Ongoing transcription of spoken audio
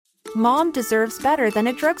Mom deserves better than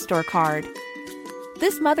a drugstore card.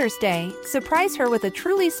 This Mother's Day, surprise her with a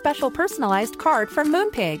truly special personalized card from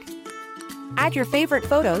Moonpig. Add your favorite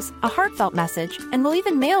photos, a heartfelt message, and we'll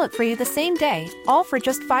even mail it for you the same day, all for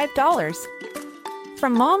just $5.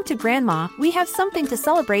 From mom to grandma, we have something to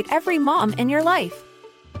celebrate every mom in your life.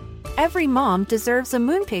 Every mom deserves a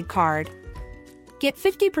Moonpig card. Get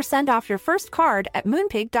 50% off your first card at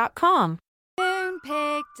moonpig.com.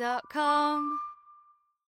 Moonpig.com.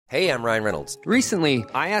 Hey, I'm Ryan Reynolds. Recently,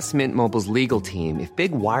 I asked Mint Mobile's legal team if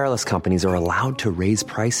big wireless companies are allowed to raise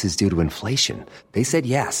prices due to inflation. They said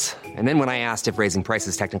yes. And then when I asked if raising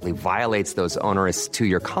prices technically violates those onerous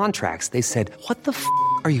two-year contracts, they said, "What the f***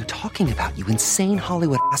 are you talking about, you insane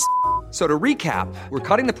Hollywood ass?" So to recap, we're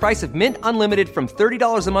cutting the price of Mint Unlimited from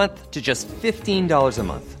 $30 a month to just $15 a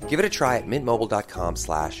month. Give it a try at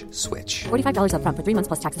mintmobile.com/switch. $45 up front for 3 months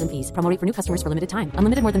plus taxes and fees. Promo rate for new customers for limited time.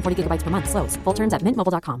 Unlimited more than 40 gigabytes per month. Slows full terms at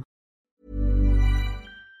mintmobile.com.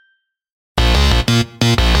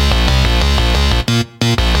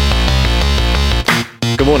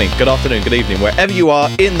 Good morning, good afternoon, good evening, wherever you are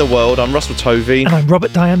in the world. I'm Russell Tovey. And I'm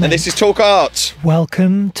Robert Diamond. And this is Talk Art.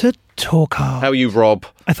 Welcome to Talk Art. How are you, Rob?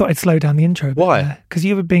 I thought I'd slow down the intro. Why? Because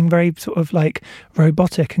you were being very sort of like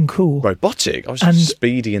robotic and cool. Robotic? I was and just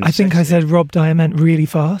speedy and I think sexy. I said Rob Diamond really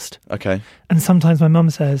fast. Okay. And sometimes my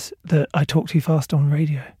mum says that I talk too fast on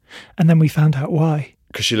radio. And then we found out why.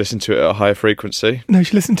 Because you listen to it at a higher frequency? No,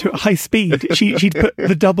 she listened to it at high speed. She'd put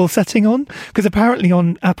the double setting on. Because apparently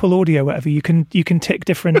on Apple Audio, whatever, you can tick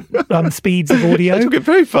different speeds of audio. I took it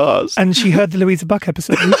very fast. And she heard the Louisa Buck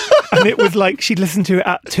episode. And it was like she'd listened to it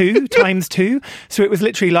at 2 times 2. So it was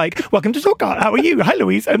literally like, "Welcome to Talk Art. How are you? Hi,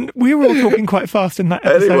 Louise." And we were all talking quite fast in that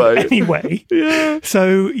episode anyway. Yeah.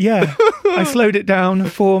 So, yeah, I slowed it down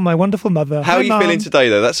for my wonderful mother. How Hi, are you Mum. feeling today,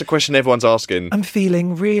 though? That's a question everyone's asking. I'm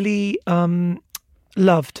feeling really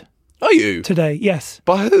loved. Are you? Today, yes.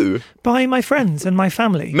 By who? By my friends and my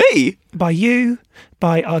family. Me? By you,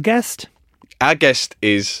 by our guest. Our guest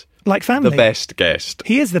is like family. The best guest.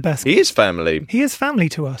 He is the best. He is family. He is family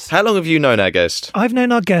to us. How long have you known our guest? I've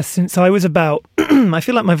known our guest since I was about, I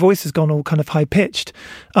feel like my voice has gone all kind of high-pitched.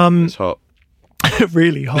 It's hot.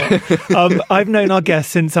 Really hot. I've known our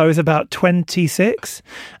guest since I was about 26,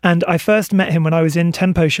 and I first met him when I was in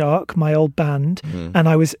Tempo Shark, my old band, and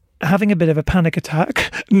I was having a bit of a panic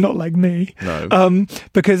attack, not like me,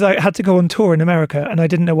 because I had to go on tour in America and I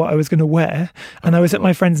didn't know what I was going to wear. And I was at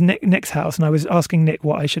my friend's Nick's house and I was asking Nick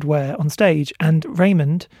what I should wear on stage. And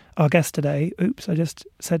Raymond, our guest today, oops, I just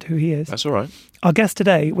said who he is. That's all right. Our guest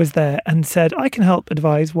today was there and said, "I can help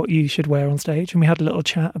advise what you should wear on stage." And we had a little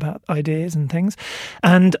chat about ideas and things.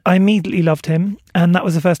 And I immediately loved him. And that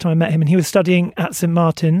was the first time I met him. And he was studying at St.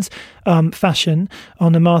 Martin's fashion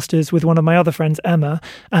on a master's with one of my other friends, Emma.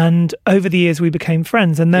 And over the years, we became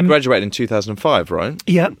friends. And then You graduated in 2005, right?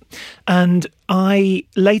 Yeah. And I,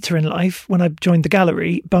 later in life, when I joined the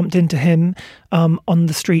gallery, bumped into him on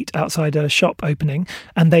the street outside a shop opening.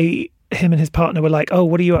 And him and his partner were like, "Oh,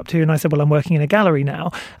 what are you up to?" And I said, "Well, I'm working in a gallery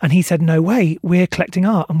now." And he said, "No way, we're collecting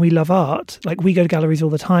art and we love art. Like, we go to galleries all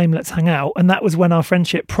the time. Let's hang out." And that was when our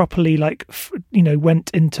friendship properly,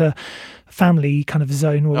 went into family kind of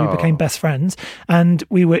zone where we became best friends. And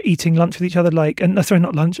we were eating lunch with each other,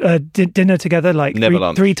 dinner together,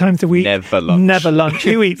 three times a week. Never lunch.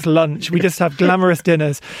 Who eats lunch? We just have glamorous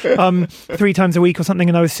dinners 3 times a week or something.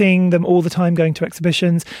 And I was seeing them all the time, going to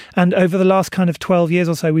exhibitions. And over the last kind of 12 years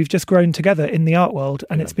or so, we've just grown together in the art world.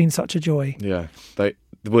 And it's been such a joy. Yeah,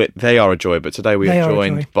 they are a joy. But today we are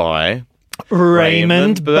joined by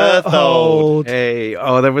Raymond Berthold. Hey,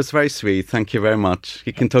 that was very sweet. Thank you very much.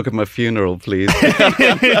 You can talk at my funeral, please.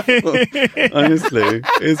 Honestly,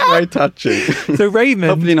 it's very touching. So Raymond,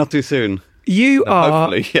 hopefully not too soon. You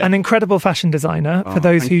are an incredible fashion designer, for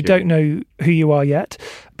those who don't know who you are yet,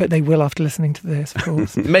 but they will after listening to this, of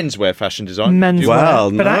course. Menswear fashion design.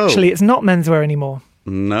 Menswear. But actually, it's not menswear anymore.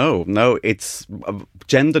 No, it's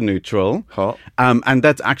gender neutral. Hot. And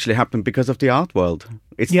that's actually happened because of the art world.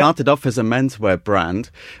 It started off as a menswear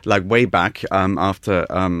brand, like way back after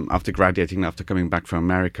graduating, after coming back from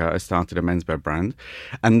America. I started a menswear brand.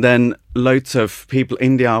 And then loads of people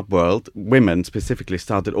in the art world, women specifically,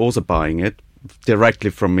 started also buying it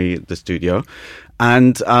directly from me at the studio.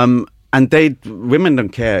 And women don't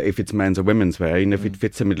care if it's men's or women's wear. If it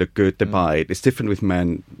fits them, it look good, they buy it. It's different with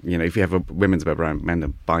men. If you have a women's wear brand, men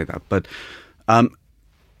don't buy that. But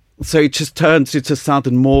so it just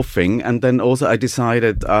started morphing. And then also I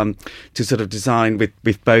decided to sort of design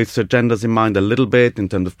with both genders in mind a little bit, in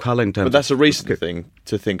terms of colour. But that's a recent thing,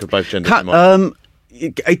 to think of both genders in mind.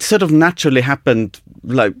 it sort of naturally happened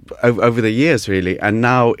like over the years, really, and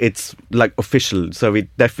now it's like official. So we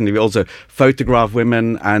definitely also photograph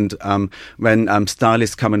women, and when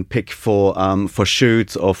stylists come and pick for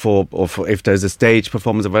shoots or for if there's a stage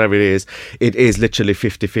performance or whatever it is literally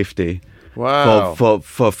 50-50. Wow.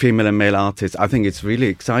 For female and male artists. I think it's really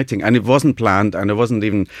exciting. And it wasn't planned, and I wasn't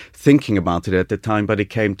even thinking about it at the time, but it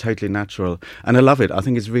came totally natural. And I love it. I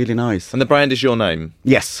think it's really nice. And the brand is your name?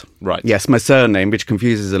 Yes. Right. Yes, my surname, which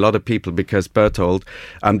confuses a lot of people because Berthold,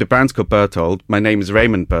 the brand's called Berthold. My name is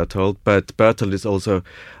Raymond Berthold, but Berthold is also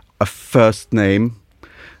a first name.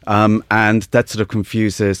 And that sort of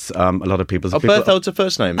confuses a lot of people. Berthold's a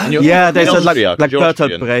first name. There's like You're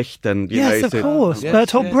Bertolt Brecht, and yes, of course,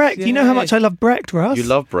 Bertolt Brecht. You know how much I love Brecht, Russ. You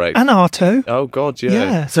love Brecht and Artaud. Oh God,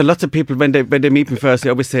 yeah. So lots of people when they meet me first, they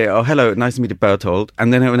always say, "Oh, hello, nice to meet you, Berthold,"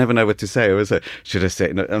 and then I never know what to say. I always say, "Should I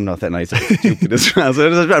say no, I'm not that nice? I'm stupid as well." So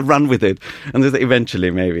I run with it, and then eventually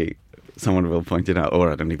maybe someone will point it out,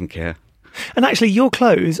 or I don't even care. And actually, your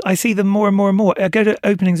clothes, I see them more and more and more. I go to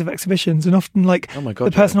openings of exhibitions, and often, like, oh my God,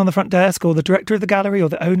 the person on the front desk, or the director of the gallery, or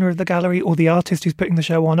the owner of the gallery, or the artist who's putting the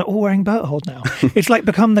show on are all wearing Berthold now. It's like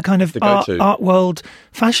become the kind of art world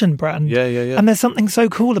fashion brand. Yeah. And there's something so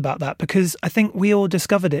cool about that, because I think we all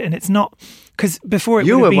discovered it, and it's not... Because before it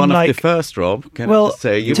you would were have been one like, of the first, Rob. Can I just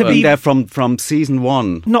say you to were be there from season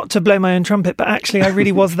 1. Not to blow my own trumpet, but actually I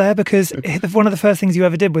really was there, because one of the first things you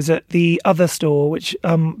ever did was at the other store, which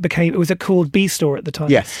it was called B Store at the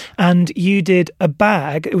time. Yes. And you did a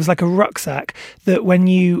bag. It was like a rucksack that, when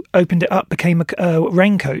you opened it up, became a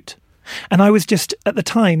raincoat. And I was just, at the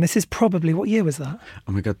time, this is probably, what year was that?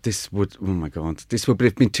 Oh my God, this would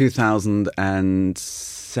have been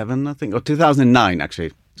 2007, I think, or 2009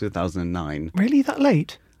 actually. 2009. Really? That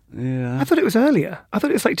late? Yeah. I thought it was earlier. I thought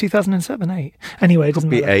it was like 2007, 8. Anyway, it doesn't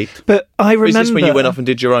Could be matter. 8. But I remember... Is this when you went off and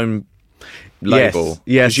did your own label?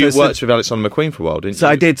 Yes. Because you worked with Alexander McQueen for a while, didn't you? So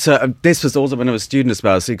I did. So this was also when I was a student as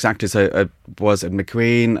well. So exactly. So I was at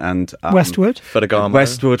McQueen and... Westwood?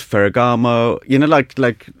 Ferragamo. You know, like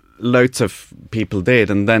loads of people did,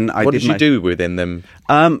 and then what did you do within them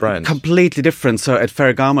brands? Completely different. So at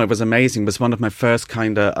Ferragamo, it was amazing. It was one of my first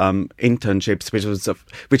kind of internships,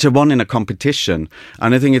 which I won in a competition.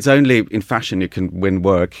 And I think it's only in fashion you can win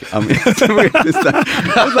work. Is that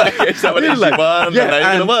what you won?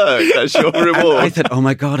 Yeah, work. That's your reward. I thought, oh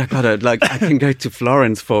my God, I can go to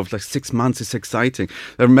Florence for like 6 months. It's exciting.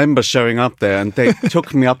 I remember showing up there, and they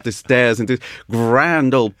took me up the stairs into this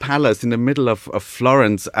grand old palace in the middle of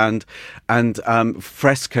Florence, and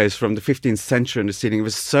frescoes from the 15th century in the ceiling. It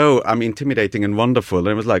was so intimidating and wonderful. And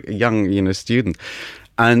I was like a young student.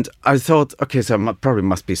 And I thought, okay, so I probably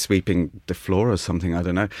must be sweeping the floor or something, I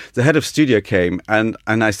don't know. The head of studio came, and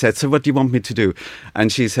I said, so what do you want me to do?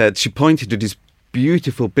 And she pointed to this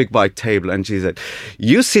beautiful big white table, and she said,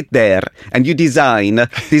 you sit there and you design. And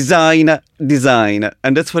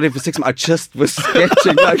that's what it was 6 months. I just was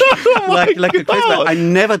sketching like a crazy man. I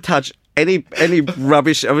never touched any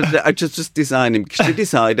rubbish. I just designing. She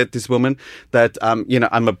decided, this woman, that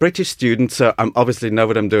I'm a British student, so I obviously know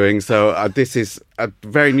what I'm doing. So this is a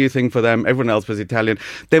very new thing for them. Everyone else was Italian.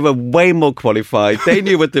 They were way more qualified. They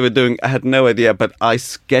knew what they were doing. I had no idea, but I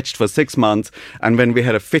sketched for 6 months. And when we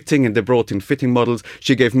had a fitting and they brought in fitting models,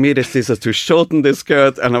 she gave me the scissors to shorten the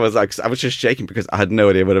skirt, and I was just shaking because I had no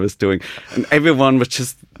idea what I was doing, and everyone was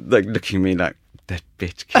just like looking at me like, that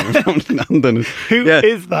bitch came from London. Who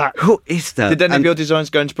is that? Who is that? Did any of your designs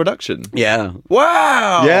go into production? Yeah.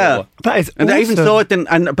 Wow. Yeah. That is and awesome. I even saw it,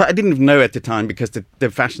 but I didn't know at the time, because the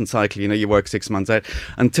fashion cycle, you work 6 months out,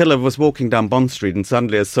 until I was walking down Bond Street, and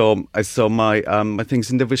suddenly I saw my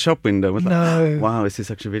things in the shop window. I was like, wow, this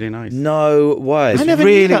is actually really nice. No way. I never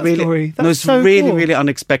knew that story. That's it's so really, cool. really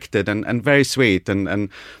unexpected and very sweet,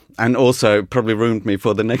 and also probably ruined me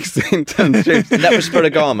for the next internship. That was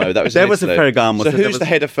Ferragamo. That was there was a Ferragamo. So who's the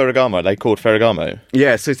head of Ferragamo? Are they called Ferragamo?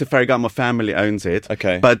 Yeah, so it's the Ferragamo family owns it.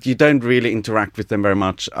 Okay. But you don't really interact with them very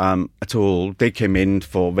much at all. They came in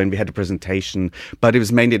for when we had a presentation, but it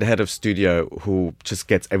was mainly the head of studio who just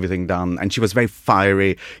gets everything done. And she was very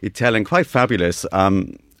fiery, Italian, quite fabulous.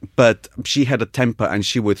 But she had a temper, and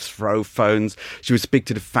she would throw phones. She would speak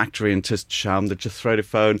to the factory and just shout, and just throw the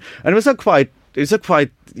phone. And it was a quite theatrical,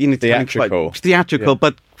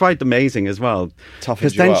 but quite amazing as well.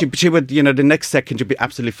 Because then she would, the next second she'd be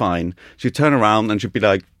absolutely fine. She'd turn around and she'd be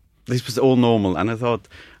like, this was all normal. And I thought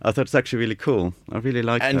it's actually really cool. I really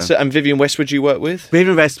liked her. So, and Vivienne Westwood you work with?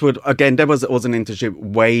 Vivienne Westwood, again, there was an internship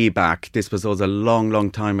way back. This was also a long, long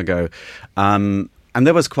time ago. And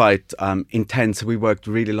that was quite intense. We worked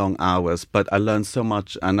really long hours, but I learned so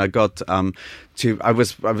much, and I got I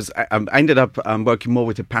ended up working more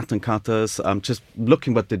with the pattern cutters, just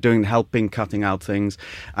looking what they're doing, helping, cutting out things,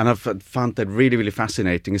 and I've found that really, really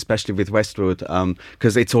fascinating, especially with Westwood,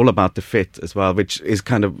 because it's all about the fit as well, which is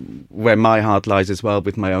kind of where my heart lies as well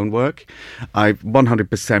with my own work. I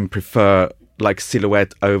 100% prefer like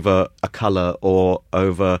silhouette over a color or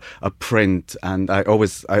over a print, and I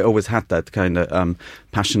always had that kind of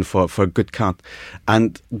passion for a good cut,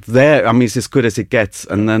 and there, I mean, it's as good as it gets.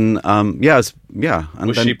 And then And was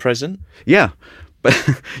then, she present? Yeah,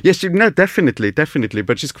 but yes, definitely,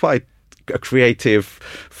 but she's quite a creative,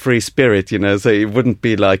 free spirit, you know, so it wouldn't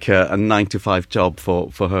be like a 9-to-5 job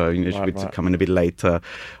for her. You know, she would come in a bit later,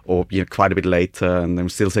 or quite a bit later, and then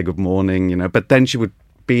still say good morning, you know, but then she would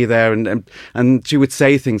be there and she would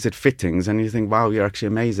say things at fittings, and you think, wow, you're actually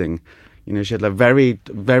amazing. You know, she had a very,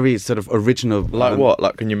 very sort of original. Like what?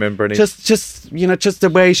 Like, can you remember any? Just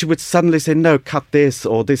the way she would suddenly say, no, cut this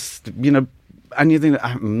or this, you know. And you think,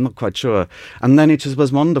 I'm not quite sure. And then it just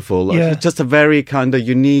was wonderful. Yeah. Just a very kind of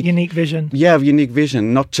unique vision. Yeah, unique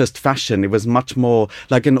vision, not just fashion. It was much more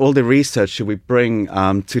like in all the research that we bring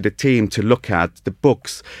to the team to look at, the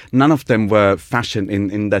books, none of them were fashion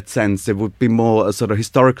in that sense. They would be more a sort of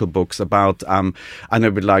historical books about, I know,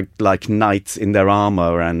 like knights in their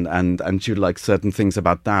armor and she would like certain things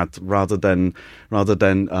about that rather than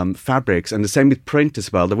fabrics. And the same with print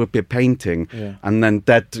as well. There would be a painting, and then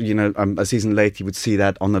that, you know, a season later you would see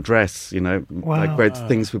that on a dress, you know, like where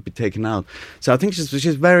things would be taken out. So I think she's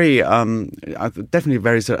very, definitely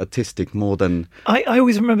very sort of artistic more than. I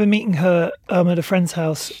always remember meeting her at a friend's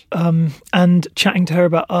house and chatting to her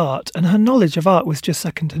about art, and her knowledge of art was just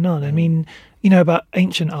second to none. I mean, you know, about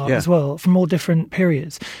ancient art as well, from all different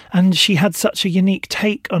periods. And she had such a unique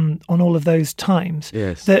take on all of those times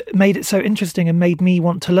that made it so interesting and made me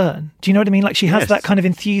want to learn. Do you know what I mean? Like, she has that kind of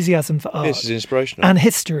enthusiasm for art. This is inspirational. And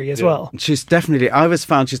history as well. I always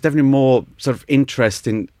found she's definitely more sort of interest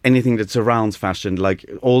in anything that surrounds fashion, like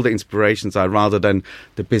all the inspirations are, rather than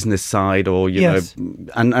the business side or, you know,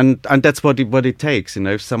 and that's what it takes, you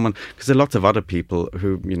know, someone, because there are lots of other people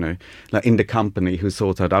who, you know, like in the company who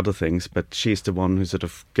sort out other things, but she's the one who sort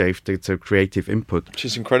of gave the creative input.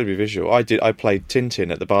 She's incredibly visual. I played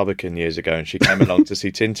Tintin at the Barbican years ago, and she came along to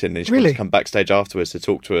see Tintin, and she wanted to come backstage afterwards to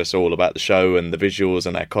talk to us all about the show and the visuals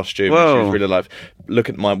and our costume. She was really like, look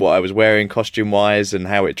at what I was wearing costume wise and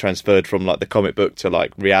how it transferred from like the comic book to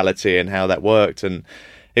like reality and how that worked, and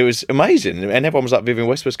it was amazing. And everyone was like, Vivienne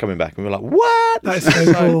Westwood's coming back, and we were like, what? That's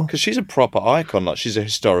so cool. Because she's a proper icon. Like, she's a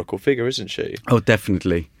historical figure, isn't she? Oh,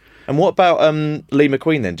 definitely. And what about Lee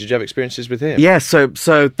McQueen then? Did you have experiences with him? Yeah, so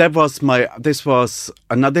that was my. This was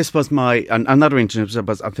another internship.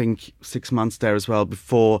 Was I think 6 months there as well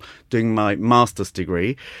before doing my master's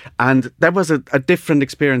degree, and that was a different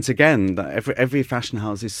experience again. Every fashion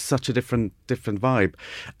house is such a different vibe,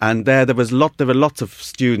 and there were lots of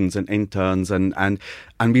students and interns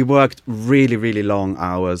and we worked really, really long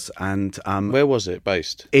hours. And where was it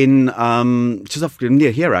based? In just off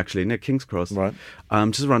near here actually, near King's Cross, right?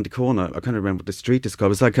 Just around the corner. I can't remember what the street is called.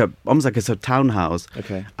 It was almost like a sort of townhouse.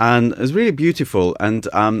 Okay. And it was really beautiful and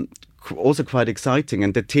also quite exciting.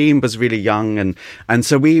 And the team was really young, and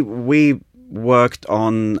so we worked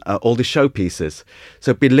on all the showpieces.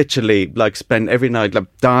 So we literally like spent every night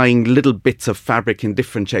like dyeing little bits of fabric in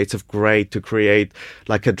different shades of grey to create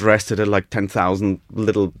like a dress that had like 10,000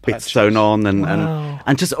 little bits sewn on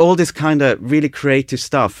and just all this kind of really creative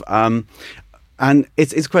stuff. And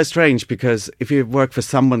it's quite strange because if you work for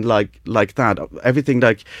someone like that, everything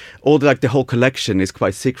like the whole collection is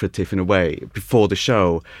quite secretive in a way before the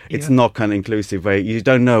show. It's not kind of inclusive where you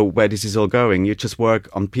don't know where this is all going. You just work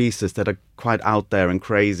on pieces that are quite out there and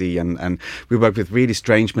crazy, and we work with really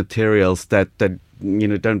strange materials that you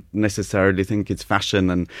know don't necessarily think it's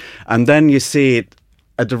fashion, and then you see it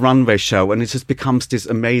at the runway show, and it just becomes this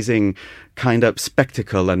amazing kind of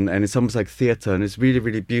spectacle, and it's almost like theatre, and it's really,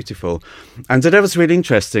 really beautiful. And so that was really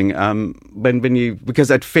interesting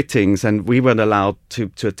because at fittings, and we weren't allowed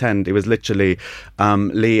to attend. It was literally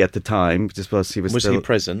Lee at the time. Was he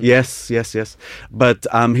present? Yes. But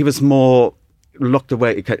he was more locked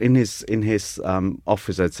away in his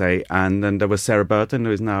office, I'd say. And then there was Sarah Burton,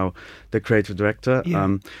 who is now the creative director,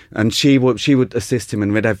 and she would assist him.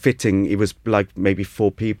 And with that fitting, it was like maybe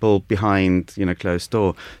 4 people behind, you know, closed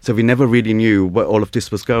door. So we never really knew where all of this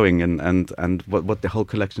was going and what the whole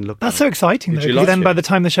collection looked like. That's so exciting, though. Because then by the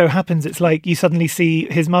time the show happens, it's like you suddenly see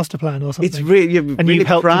his master plan or something. It's really, and really you've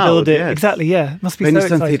helped proud, to build it. yes. Exactly, yeah. Must be when so you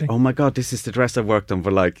exciting. think, oh my God, this is the dress I worked on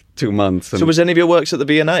for like 2 months. So was any of your works at the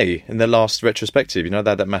V&A in the last retrospective? Retrospective. You know,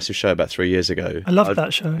 they had that massive show about 3 years ago. I loved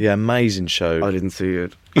that show. Yeah, amazing show. I didn't see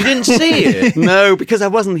it. You didn't see it? No, because I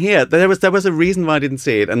wasn't here. There was a reason why I didn't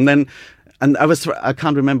see it, and I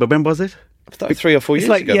can't remember, when was it? I thought 3 or 4 years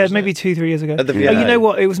ago. Yeah, maybe 2-3 years ago. Yeah. You know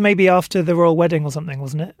what? It was maybe after the royal wedding or something,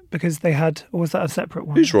 wasn't it? Because they had, or was that a separate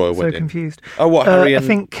one? Whose royal So wedding? confused. Oh, what, Harry and... I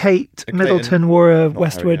think Kate Middleton wore a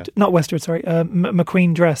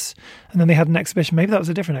McQueen dress, and then they had an exhibition. Maybe that was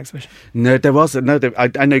a different exhibition. No, there was I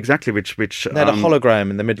know exactly which. They had a hologram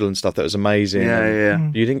in the middle and stuff that was amazing. Yeah.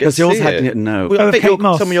 You didn't get to see it? No. Well, I bet Kate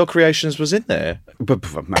Moss. some of your creations was in there. But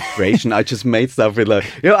my creation, I just made stuff with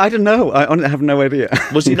I don't know. I honestly have no idea.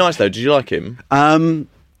 Was he nice though? Did you like him? I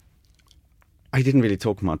didn't really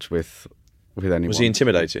talk much with anyone. Was he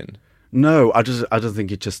intimidating? No, I just think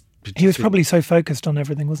He was probably so focused on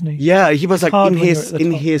everything, wasn't he? Yeah, he was like hard in when you're at the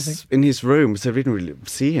top, in his room, so I didn't really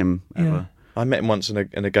see him ever. Yeah. I met him once in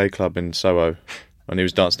a gay club in Soho, and he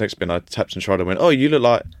was dancing next to me, and I tapped his shoulder and went, "Oh, you look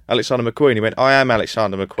like Alexander McQueen." He went, "I am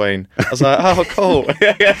Alexander McQueen." I was like, "Oh, cool."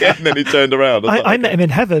 yeah. And then he turned around. I met him in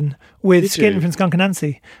Heaven with Skin from Skunk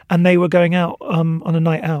Anansie, and they were going out on a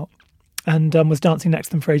night out, and was dancing next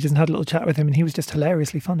to them for ages and had a little chat with him, and he was just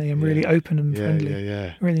hilariously funny and really open and friendly.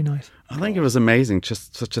 Yeah. Really nice. I think it was amazing.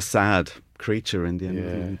 Just such a sad creature in the end.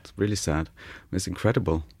 Yeah. It's really sad. It's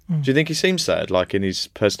incredible. Do you think he seems sad, like in his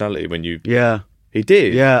personality when you... Yeah. He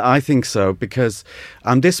did? Yeah, I think so, because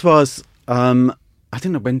this was... I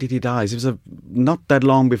don't know, when did he die? It was not that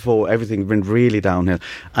long before everything went really downhill.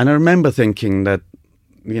 And I remember thinking that,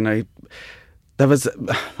 there was...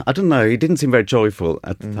 I don't know, he didn't seem very joyful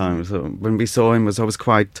at the time. So when we saw him, I was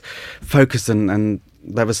quite focused and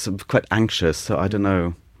I was quite anxious, so I don't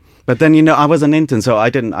know. But then, I was an intern, so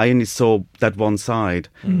I only saw that one side,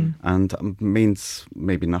 and means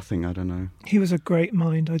maybe nothing, I don't know. He was a great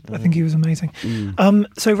mind. I think he was amazing.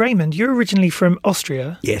 So, Raymond, you're originally from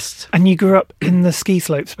Austria. Yes. And you grew up in the ski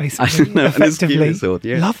slopes, basically. I know, effectively. in a ski resort,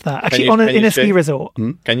 yeah. Love that. Actually, in a ski resort.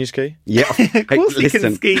 Can you ski? Yeah. Of course you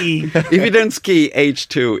can ski. If you don't ski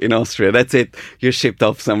H2 in Austria, that's it. You're shipped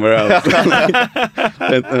off somewhere else.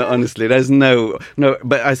 Honestly, there's no.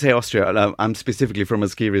 But I say Austria. I'm specifically from a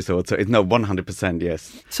ski resort. So it's 100%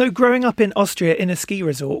 yes. So growing up in Austria in a ski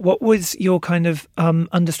resort, what was your kind of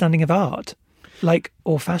understanding of art,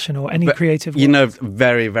 or fashion, or any creative work?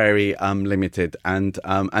 Very, very limited, and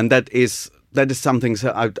that is something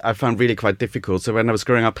that I found really quite difficult. So when I was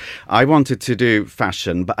growing up, I wanted to do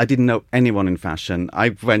fashion, but I didn't know anyone in fashion. I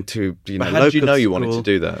went to But how did you know you wanted to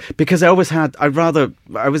do that? Because I always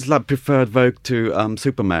preferred Vogue to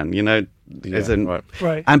Superman.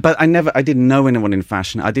 Right. But I didn't know anyone in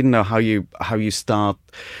fashion. I didn't know how you start,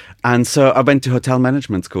 and so I went to hotel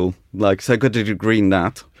management school. So I got a degree in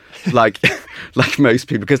that. like most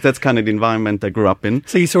people, because that's kind of the environment I grew up in.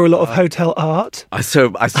 So you saw a lot of hotel art?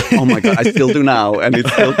 Oh my God, I still do now, and it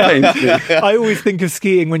still pains me. I always think of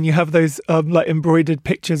skiing when you have those embroidered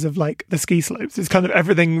pictures of the ski slopes. It's kind of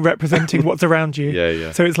everything representing what's around you.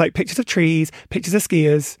 Yeah. So it's pictures of trees, pictures of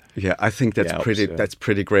skiers. Yeah, I think that's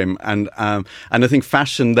pretty grim. And I think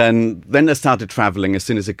fashion, then I started traveling as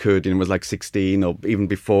soon as I could, and it was 16 or even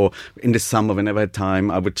before. In the summer, whenever I had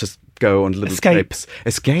time, I would just go on little trips.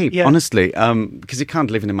 Escape, yeah. Honestly, because you can't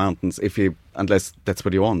live in the mountains unless that's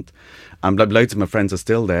what you want. Loads of my friends are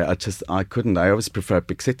still there. I couldn't. I always preferred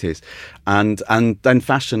big cities, and then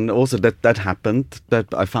fashion also that happened.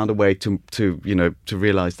 That I found a way to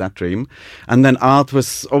realize that dream, and then art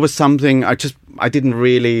was always something I didn't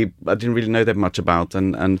really know that much about,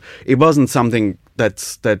 and it wasn't something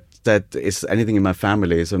that is anything in my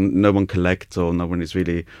family. So no one collects, or no one is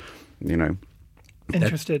really,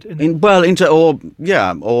 interested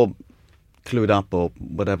or clued up or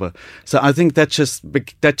whatever. So I think that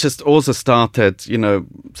just also started,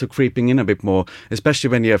 so creeping in a bit more, especially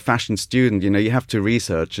when you're a fashion student, you have to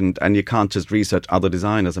research and you can't just research other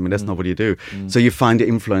designers. I mean, that's not what you do. So you find the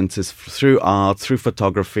influences through art, through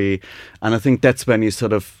photography. And I think that's when you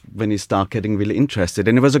start getting really interested.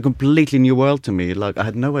 And it was a completely new world to me. I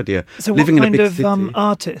had no idea. So living what in a kind big of city.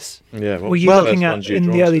 artists were you looking at in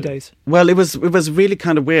the early days? Well, it was really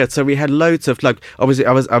kind of weird. So we had loads of obviously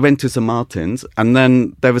I went to St. Martin's, and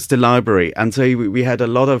then there was the library, and so we had a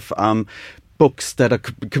lot of books that are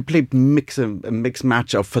complete mix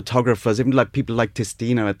match of photographers, even people like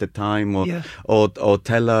Testino at the time, or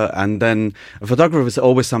Teller, and then a photographer was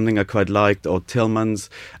always something I quite liked, or Tillmans,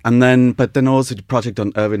 but then also the project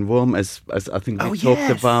on Erwin Wurm, as I think we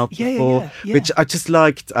talked about before, which I just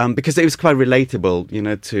liked because it was quite relatable,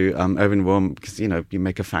 to Erwin Wurm, because you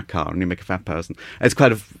make a fat car and you make a fat person. It's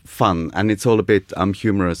quite fun, and it's all a bit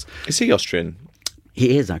humorous. Is he Austrian?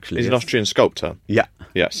 He is actually. He's an Austrian sculptor. Yeah.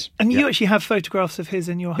 Yes. And you actually have photographs of his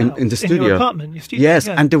in your house, in the studio, in your apartment, your studio. Yes,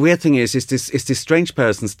 yeah. and the weird thing is this strange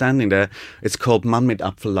person standing there. It's called Man mit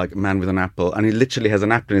Apfel, like a man with an apple, and he literally has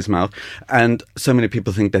an apple in his mouth. And so many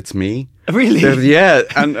people think that's me. Really? Yeah,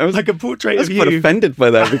 and I was like a portrait I was of quite you. offended by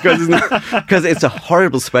that because it's a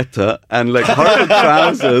horrible sweater and like horrible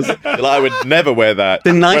trousers. Well, I would never wear that.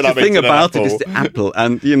 The nice when I'm thing eating an about it apple. is the apple,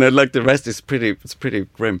 and you know, like the rest is pretty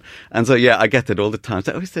grim. And so yeah, I get it all the time.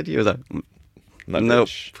 So I always said to you, like, nope.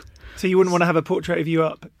 So you wouldn't want to have a portrait of you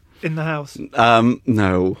up in the house?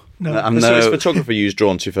 No. So this photographer you was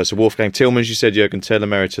drawn to first, so Wolfgang Tillmans, you said Jürgen Teller,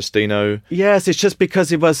 Emeritus Dino. Yes, it's just because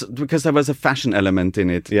there was a fashion element in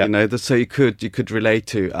it. Yeah. You know, so you could relate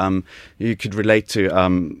to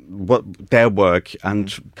what their work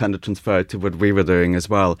and kind of transfer it to what we were doing as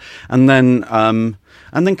well. And then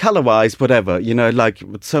color wise, whatever, you know, like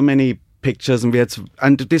with so many pictures, and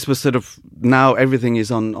this was sort of, now everything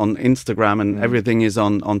is on Instagram and everything is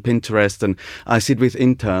on Pinterest, and I see it with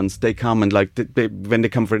interns. They come and like when they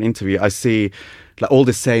come for an interview, I see like all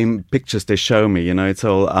the same pictures they show me. You know, it's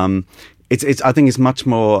all it's I think it's much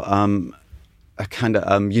more a kind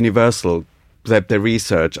of universal. The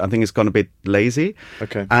research, I think, it's gone a bit lazy.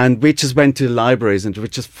 Okay. And we just went to the libraries and we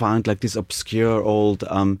just found like this obscure old,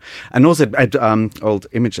 and also old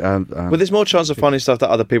image. Well, there's more chance of finding stuff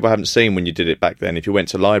that other people haven't seen when you did it back then. If you went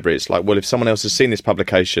to library, it's like, well, if someone else has seen this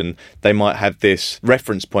publication, they might have this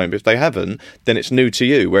reference point. But if they haven't, then it's new to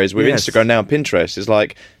you. Whereas with Instagram now and Pinterest, it's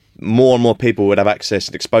like more and more people would have access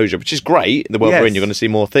and exposure, which is great. The world we're in, you're going to see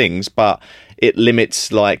more things, but it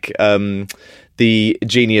limits like the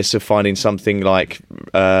genius of finding something like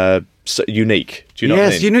unique. Do you know what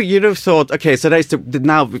I mean? Yes, you'd have thought, okay, so there's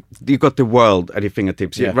now you've got the world at your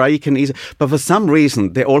fingertips, right? You can easily, but for some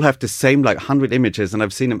reason they all have the same like 100 images, and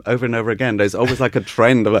I've seen them over and over again. There's always like a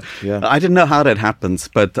trend. I didn't know how that happens,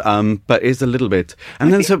 but it's a little bit.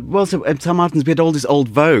 And then at some artists we had all these old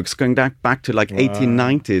Vogues going back to like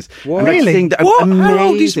 1890s. What? Really? What? How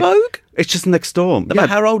old is Vogue? It's just next door. Yeah,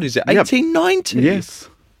 how old is it? 1890? Yes.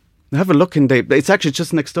 Have a look it's actually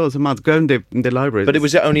just next door. Go in the library. But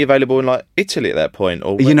was it only available in like Italy at that point?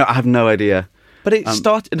 Or you know, I have no idea. But it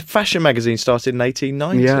started. The fashion magazine started in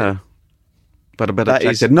 1890. Yeah.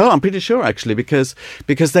 But no, I'm pretty sure actually because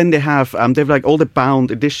then they've like all the bound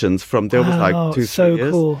editions from there was like 2-3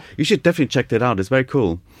 years. Cool. You should definitely check that out. It's very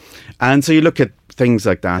cool. And so you look at things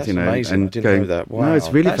like that, That's you know, amazing. and I didn't know that. Wow, no, it's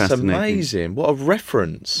really that's fascinating. Amazing. What a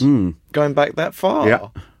reference. Going back that far. Yeah.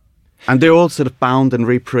 And they're all sort of bound and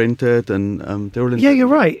reprinted, and they're all in. Yeah, you're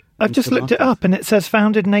right. I've just looked it up, and it says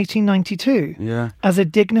founded in 1892. Yeah. As a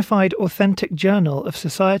dignified, authentic journal of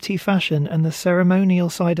society, fashion, and the ceremonial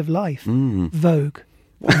side of life. Vogue.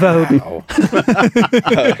 Vogue. Wow.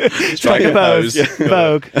 Strike a pose.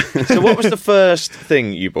 Vogue. So what was the first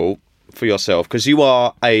thing you bought for yourself? Because you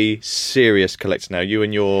are a serious collector now. You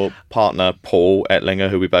and your partner, Paul Ettlinger,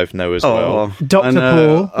 who we both know as well. Dr.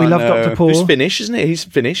 Paul. We love Dr. Paul. Who's Finnish, isn't it? He's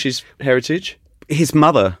Finnish, his heritage. His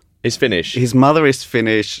mother is Finnish. His mother is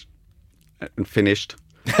Finnish and finished.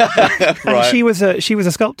 Right. And she was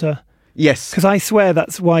a sculptor. Yes. Because I swear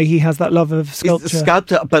that's why he has that love of sculpture. He's a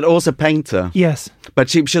sculptor, but also painter. Yes. But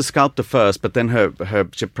she's a sculptor first, but then she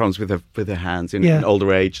had problems with her hands in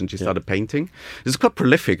older age, and she started painting. It's quite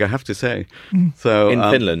prolific, I have to say. So in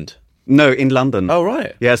Finland? No, in London. Oh,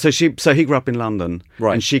 right. Yeah, so he grew up in London.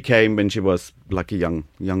 Right. And she came when she was like a young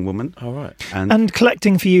woman. Oh, right. And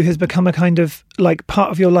collecting for you has become a kind of like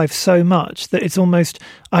part of your life so much that it's almost,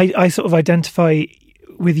 I sort of identify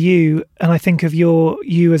with you, and I think of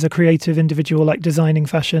you as a creative individual, like designing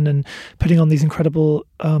fashion and putting on these incredible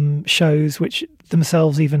shows, which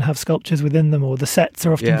themselves even have sculptures within them, or the sets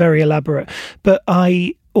are often very elaborate. But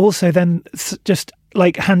I also then just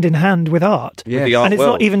like hand in hand with art. Yeah. The art and it's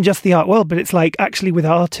world. not even just the art world, but it's like actually with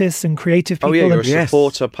artists and creative people. Oh yeah, you're and, a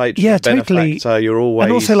supporter, patron, yeah, benefactor. Totally. You're always,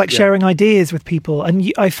 and also like sharing ideas with people.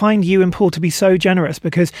 And I find you and Paul to be so generous,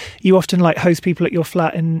 because you often like host people at your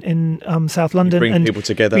flat in South London. You bring people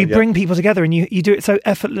together. We bring people together, and you do it so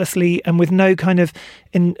effortlessly and with no kind of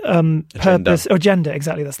purpose or agenda.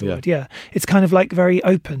 Exactly, that's the word. Yeah, it's kind of like very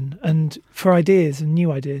open and for ideas and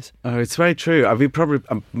new ideas. Oh, it's very true. We probably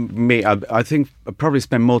I think I probably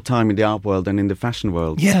spend more time in the art world than in the fashion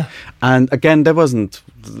world. Yeah. And again, that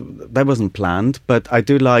wasn't planned, but I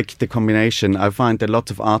do like the combination. I find that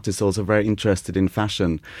lots of artists also very interested in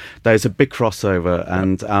fashion. There's a big crossover,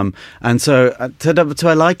 and so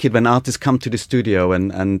I like it when artists come to the studio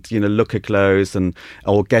and you know, look at clothes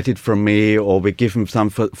or get it from me, or we give them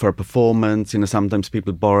some for a performance. You know, sometimes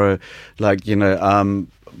people borrow, like, you know,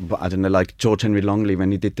 I don't know, like George Henry Longley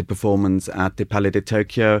when he did the performance at the Palais de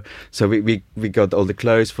Tokyo. So we got all the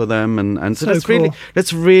clothes for them, and so that's cool.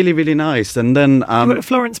 really really nice. And then you were at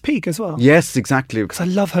Florence Peak as well. Yes, exactly. Because I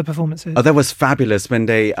love her performances. Oh, that was fabulous when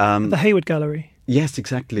they the Hayward Gallery. Yes,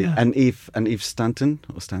 exactly. Yeah. And Eve Stanton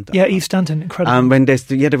or Stanton. Yeah, Eve Stanton, incredible. When they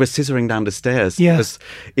were scissoring down the stairs. Yeah,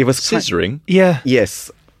 it was scissoring. Yeah.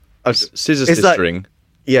 Yes. Scissor scissoring. Like,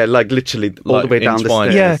 yeah, like literally all the way down the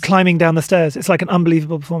stairs. Yeah, climbing down the stairs. It's like an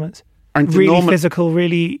unbelievable performance. And really physical,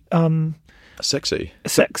 really sexy.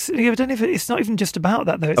 Yeah, I don't know if it's not even just about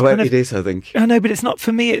that though. It's it is, I think. I know, but it's not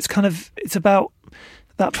for me. It's it's about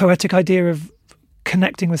that poetic idea of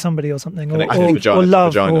connecting with somebody or something, or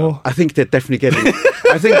love. Or I think they're definitely getting.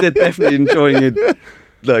 I think they're definitely enjoying it.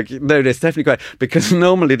 Like, no, that's definitely great because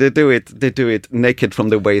normally they do it naked from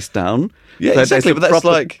the waist down. Yeah, exactly. But that's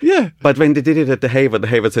But when they did it at the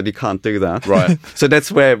Hayward said you can't do that. Right. So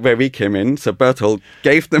that's where we came in. So Berthold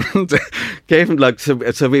gave them like so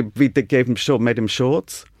we gave him made him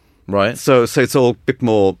shorts. Right. So it's all a bit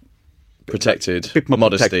more protected, bit more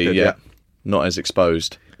modesty. protected, yeah, not as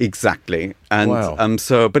exposed. Exactly. And wow.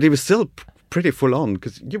 But he was still pretty full on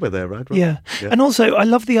because you were there, right? Yeah. And also I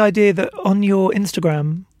love the idea that on your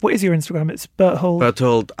Instagram, what is your Instagram? It's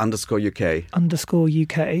Berthold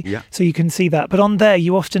 _UK. Yeah. So you can see that. But on there,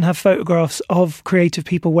 you often have photographs of creative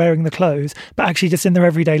people wearing the clothes, but actually just in their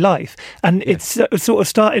everyday life. And it's sort of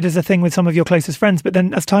started as a thing with some of your closest friends. But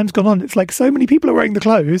then as time's gone on, it's like so many people are wearing the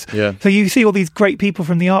clothes. Yeah. So you see all these great people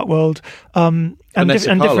from the art world and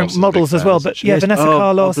different models as well. But Vanessa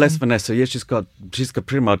Carlos. Bless Vanessa. Yeah, she's got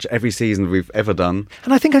pretty much every season we've ever done.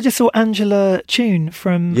 And I think I just saw Angela Tune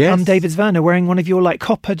from David's Werner wearing one of your like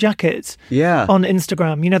copper jackets on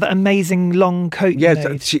Instagram. You know, that amazing long coat you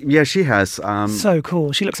made. She has. So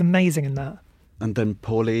cool. She looks amazing in that. And then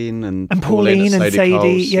Pauline and Sadie.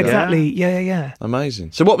 Coles. Yeah, exactly. Yeah.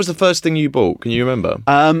 Amazing. So what was the first thing you bought? Can you remember?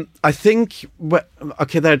 I think,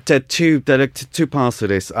 there are two parts to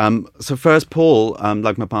this. So first, Paul,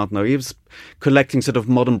 like my partner, he was collecting sort of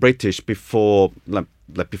modern British before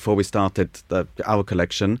we started our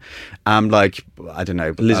collection. I don't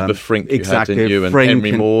know. Elizabeth Frink, exactly. You had, didn't you? And Frink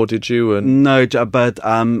Henry Moore, did you? And no, but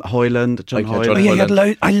Hoyland, John Hoyland. He had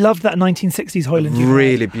I love that 1960s Hoyland.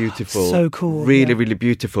 Really beautiful. So cool. Really, really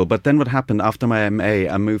beautiful. But then what happened after my MA,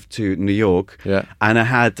 I moved to New York. Yeah. And I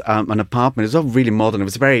had an apartment. It was all really modern. It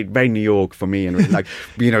was very, very New York for me. And it was like,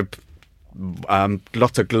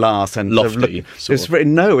 lots of glass and lofty.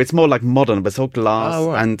 It's more like modern, but it's all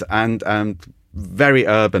glass and very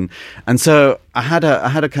urban. And so I had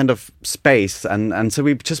a kind of space, and so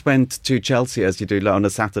we just went to Chelsea as you do on a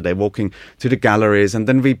Saturday, walking to the galleries, and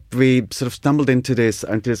then we sort of stumbled into this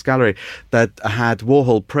gallery that had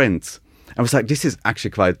Warhol prints. I was like, this is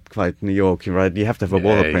actually quite New York, right? You have to have a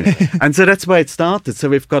Warhol print. And so that's where it started. So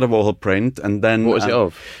we've got a Warhol print, and then what was it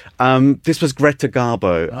of? This was Greta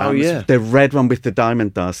Garbo. The red one with the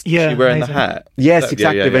diamond dust. Yeah, she wearing the hat. Yes,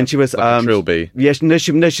 exactly. When she was like a trilby. Yes, no,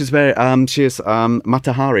 she's very she's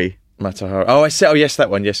Mata Hari. Oh, I said. Oh, yes, that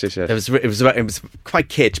one. Yes. It was quite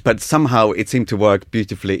kitsch, but somehow it seemed to work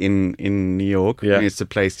beautifully in New York. Yeah, it's a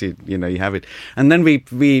place you have it. And then we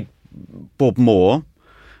bought more.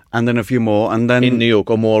 And then a few more, and then in New York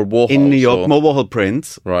or more Warhol. In New York, more Warhol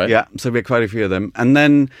prints, right? Yeah, so we had quite a few of them, and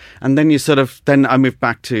then you then I moved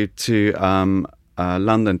back to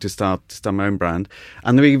London to start my own brand,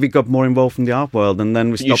 and then we got more involved in the art world, and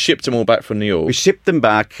then you shipped them all back from New York. We shipped them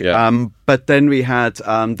back, but then we had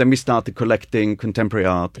we started collecting contemporary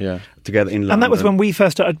art together in London, and that was when we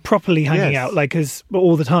first started properly hanging out,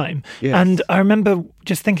 all the time. Yes. And I remember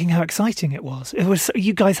just thinking how exciting it was.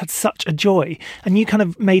 You guys had such a joy, and you kind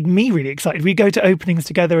of made me really excited. We'd go to openings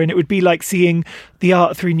together, and it would be like seeing the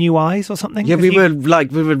art through new eyes or something. Yeah, we were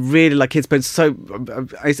really like kids, but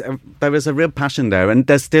there was a real passion there, and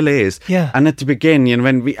there still is. Yeah. And at the beginning,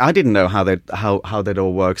 I didn't know how that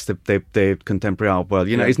all works. The contemporary art world,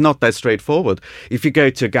 it's not that straightforward. If you go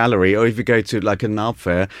to a gallery or if you go to like an art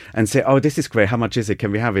fair and say, "Oh, this is great. How much is it?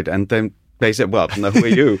 Can we have it?" And then they said, "Well, no, who are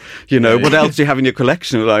you? What else do you have in your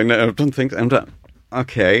collection?" Like, no, I don't think. I'm like,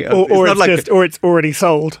 okay, or it's already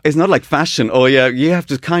sold. It's not like fashion, or you have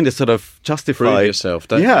to kind of sort of justify prove yourself,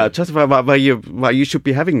 don't you? Justify why you should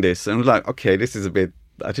be having this. And I'm like, okay, this is a bit.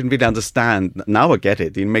 I didn't really understand. Now I get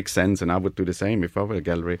it. It makes sense, and I would do the same if I were a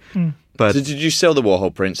gallery. But so did you sell the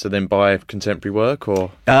Warhol prints to then buy contemporary work,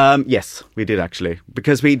 or? Yes, we did actually,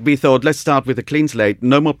 because we thought let's start with a clean slate,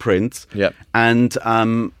 no more prints. Yep. And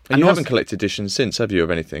you haven't collected editions since, have you,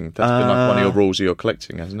 of anything? That's been like one of your rules of your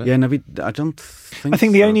collecting, hasn't it? Yeah, no, I don't think. I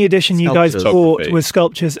think the only edition you guys bought was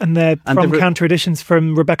Sculptures, and they're from Counter Editions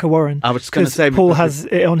from Rebecca Warren. I was going to say Paul has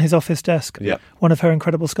it on his office desk. Yeah. One of her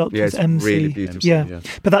incredible sculptures. Yeah, it's MC. really beautiful. Yeah,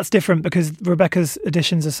 but that's different because Rebecca's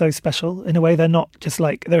editions are so special. In a way, they're not just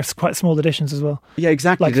like they're quite small editions as well. Yeah,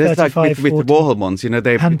 exactly. Like It's like with the 40. Warhol ones, they're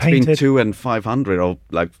between Hand-painted. 200 and 500 or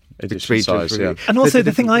like Edition size, yeah. And also,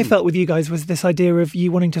 the thing I felt with you guys was this idea of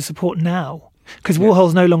you wanting to support now. Because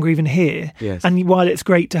Warhol's no longer even here. Yes. And while it's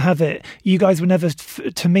great to have it, you guys were never,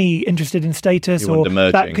 to me, interested in status You or wanted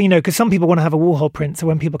emerging. that, because some people want to have a Warhol print. So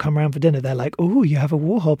when people come around for dinner, they're like, oh, you have a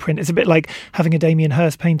Warhol print. It's a bit like having a Damien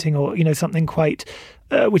Hirst painting or, something quite,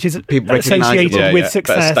 which is People associated recognise it. with Yeah,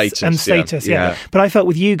 success status, and status. yeah. Yeah. But I felt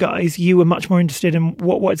with you guys, you were much more interested in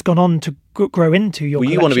what it's gone on to grow into your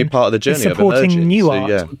collection. You want to be part of the journey of supporting emerging, new so, art.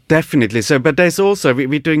 yeah. Definitely. So, but there's also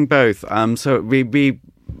we're doing both. So we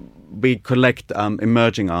collect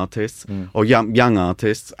emerging artists or young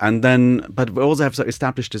artists, and then but we also have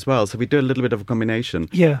established as well. So we do a little bit of a combination.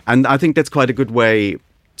 Yeah. And I think that's quite a good way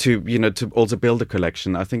to to also build a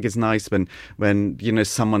collection. I think it's nice when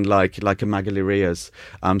someone like a Magali Reyes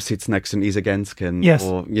sits next to an Isa Genskin, Yes.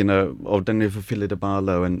 or or then you have a Philida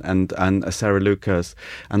Barlow and a Sarah Lucas,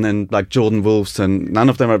 and then like Jordan Wolfson, and none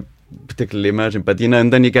of them are particularly emergent, but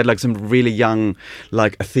and then you get like some really young,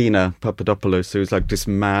 like Athena Papadopoulos, who's like this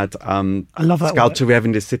mad I love that sculpture we have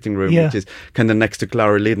in this sitting room, Yeah. which is kind of next to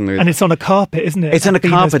Clara Lydon. And it's on a carpet, isn't it? It's on a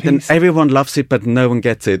Athena's carpet, and piece. everyone loves it, but no one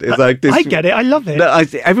gets it. It's like this. I get it. I love it.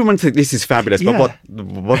 Everyone thinks this is fabulous, Yeah. but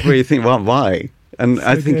what do you think? Why? And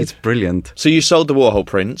I think good. it's brilliant. So you sold the Warhol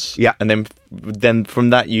prints, Yeah. and then from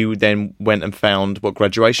that you then went and found what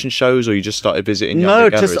graduation shows, or you just started visiting No, younger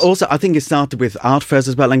just galleries? also I think it started with art fairs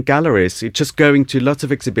as well and galleries. It's just going to lots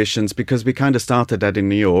of exhibitions because we kind of started that in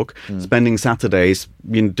New York, spending Saturdays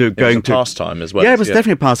It was going a to pastime as well. Yeah, it was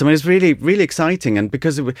definitely a pastime. It was really, really exciting, and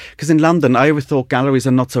because in London, I always thought galleries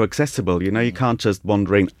are not so accessible. You can't just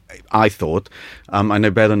wander in. I thought, I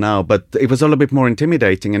know better now, but it was all a bit more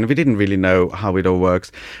intimidating, and we didn't really know how it all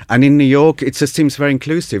works. And in New York, it just seems very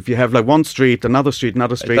inclusive. You have like one street, another street,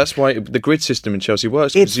 another street. That's why the grid system in Chelsea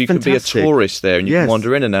works, because It's you can be a fantastic. tourist there and you Yes. can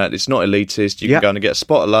wander in and out. It's not elitist. You Yeah. can go and get a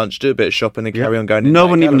spot at lunch, do a bit of shopping, and carry on going. No into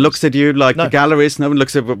one even galleries. looks at you like No. the gallerist. No one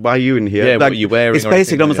looks at why are you in here. Yeah, like, what you're wearing It's or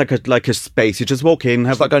basically anything, almost like a space. You just walk in,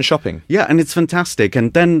 have It's like going shopping. yeah, and it's fantastic.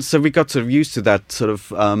 And then so we got sort of used to that sort of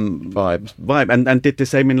Vibe. and did the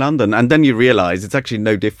same in London. And then you realise it's actually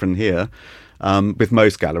no different here. With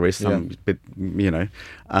most galleries, but,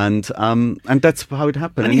 and that's how it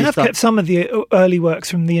happened. And you have kept some of the early works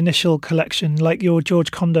from the initial collection, like your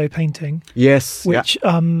George Condo painting, yes, which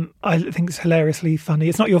I think is hilariously funny.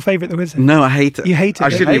 It's not your favourite, though, is it? No, I hate it. You hate it. I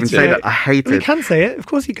shouldn't hate even it. say that. I hate You it. can say it. Of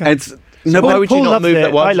course you can. It's no, Why would you Paul not loves move it.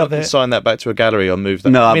 that? Why I would you love not it. sign that back to a gallery or move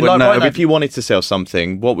that? No, I I mean, would- like no, right now, we- if you wanted to sell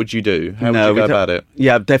something, what would you do? How would you go about it?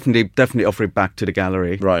 Yeah, definitely offer it back to the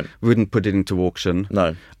gallery. Right. We wouldn't put it into auction.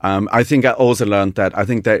 No. I think I also learned that. I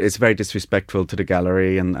think that it's very disrespectful to the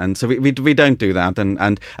gallery, and so we don't do that.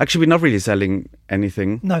 And actually, we're not really selling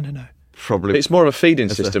anything. No. Probably. It's more of a feeding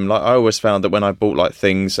system. Like I always found that when I bought like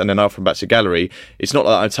things and then I offer them back to gallery, it's not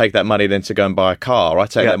like I take that money then to go and buy a car. I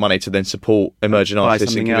take that money to then support emerging Buy artists and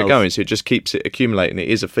something keep it else. going. So it just keeps it accumulating. It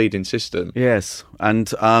is a feeding system. Yes, and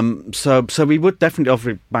so we would definitely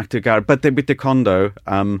offer it back to the gallery. But then with the condo,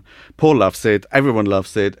 Paul loves it. Everyone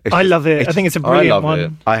loves it. I love it. I think it's a brilliant love one.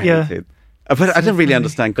 it. I hate it. But I don't really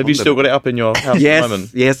understand. Have you condo. still got it up in your house at the moment?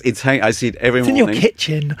 Yes, it's hanging. I see it every It's in morning. your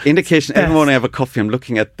kitchen. In the kitchen, every Best. morning I have a coffee. I'm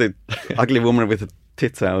looking at the ugly woman with the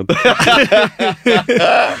tits out. I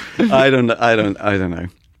don't know.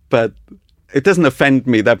 But it doesn't offend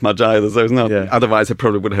me that much either. So it's not. Yeah. Otherwise, I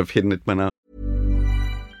probably would have hidden it by now.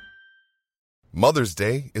 Mother's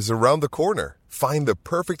Day is around the corner. Find the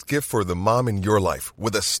perfect gift for the mom in your life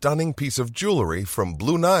with a stunning piece of jewelry from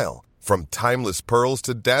Blue Nile. From timeless pearls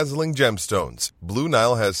to dazzling gemstones, Blue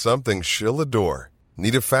Nile has something she'll adore.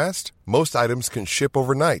 Need it fast? Most items can ship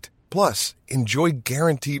overnight. Plus, enjoy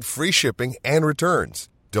guaranteed free shipping and returns.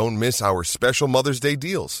 Don't miss our special Mother's Day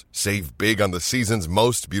deals. Save big on the season's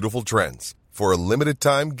most beautiful trends. For a limited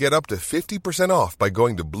time, get up to 50% off by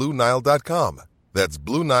going to BlueNile.com. That's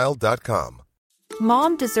BlueNile.com.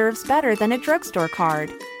 Mom deserves better than a drugstore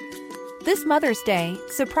card. This Mother's Day,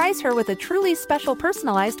 surprise her with a truly special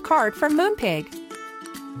personalized card from Moonpig.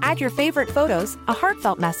 Add your favorite photos, a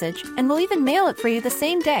heartfelt message, and we'll even mail it for you the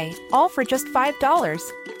same day, all for just $5.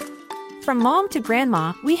 From mom to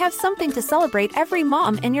grandma, we have something to celebrate every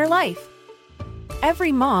mom in your life.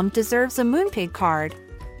 Every mom deserves a Moonpig card.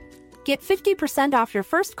 Get 50% off your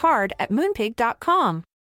first card at Moonpig.com.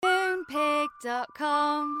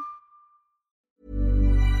 Moonpig.com.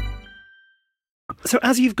 So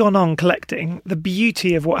as you've gone on collecting, the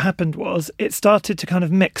beauty of what happened was it started to kind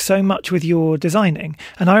of mix so much with your designing.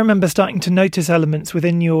 And I remember starting to notice elements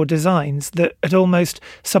within your designs that had almost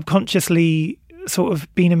subconsciously sort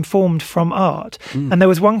of been informed from art. And there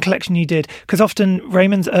was one collection you did, because often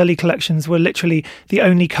Raymond's early collections were literally the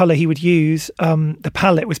only colour he would use. The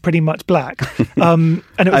palette was pretty much black. And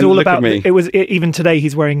it was all about, even today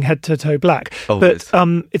he's wearing head to toe black. But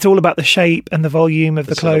it's all about the shape and the volume of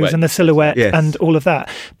the clothes and the silhouette and all of that.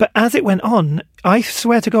 But as it went on, I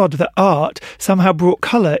swear to God that art somehow brought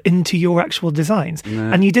colour into your actual designs.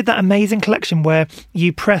 And you did that amazing collection where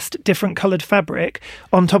you pressed different coloured fabric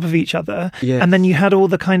on top of each other. And then you had all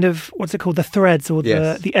the kind of, what's it called, the threads or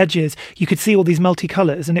the edges. You could see all these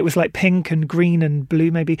multicolours, and it was like pink and green and blue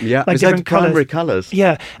maybe. Yeah, like different primary colours.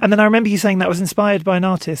 Yeah, and then I remember you saying that was inspired by an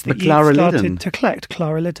artist that you started to collect,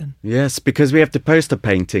 Clara Liddon. Yes, because we have the poster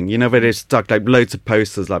painting, you know, where they stuck like loads of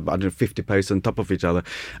posters, like, I don't know, 50 posters on top of each other.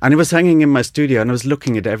 And it was hanging in my studio, and I was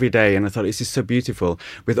looking at it every day, and I thought, this is so beautiful.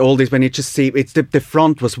 With all these, when you just see, it's the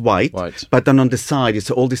front was white, but then on the side, it's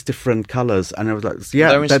all these different colours. And I was like,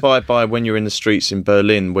 they're inspired by when you're in the streets in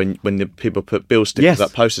Berlin, when the people put bill stickers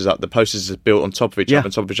up, posters up, the posters are built on top of each other,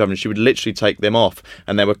 and she would literally take them off,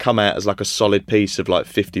 and they would come out as like a solid piece of like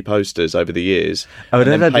 50 posters over the years. Oh,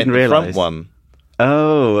 that I didn't realise. Front one.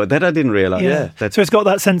 Oh, that I didn't realise. So it's got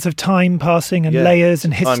that sense of time passing and layers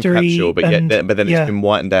and history. Time capsule, but then it's been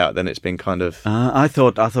whitened out. Then it's been kind of. I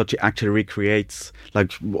thought she actually recreates,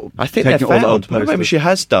 like, I think they're found. Maybe she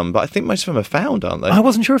has done, but I think most of them are found, aren't they? I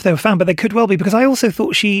wasn't sure if they were found, but they could well be, because I also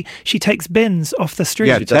thought she takes bins off the street.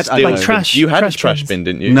 Yeah, that's like trash. You had a trash bin,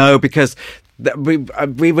 didn't you? No, because we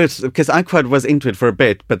were, because I quite was into it for a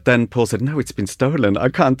bit, but then Paul said, no, it's been stolen, I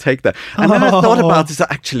can't take that. And then I thought about it, so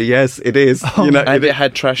actually yes, it is. You know, and it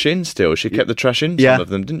had trash in still. She kept the trash in, some of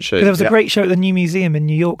them, didn't she? There was a great show at the New Museum in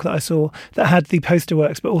New York that I saw that had the poster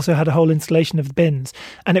works, but also had a whole installation of bins,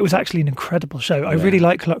 and it was actually an incredible show. I really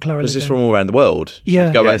like Clara Liddon. Was this from all around the world?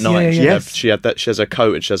 Yeah. Go at night. She had that. She has a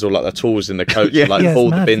coat, and she has all like the tools in the coat to like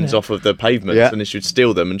pull the bins off of the pavements, and then she'd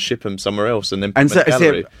steal them and ship them somewhere else, and then put them in the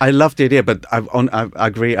gallery. I love the idea, but I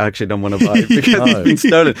agree, I actually don't want to buy it because it's been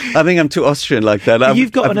stolen. I think I'm too Austrian like that.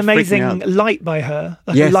 You've got an amazing light by her,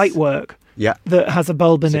 like a light work. That has a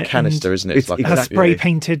bulb in it. It's a canister, isn't it? It has spray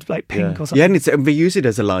painted like pink or something. Yeah, and we use it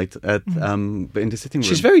as a light at in the sitting room.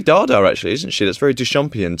 She's very Dada, actually, isn't she? That's very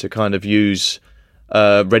Duchampian to kind of use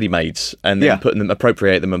ready-mades and then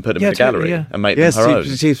appropriate them and put them in the gallery and make them her own.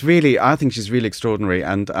 She's really, I think she's really extraordinary,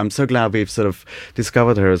 and I'm so glad we've sort of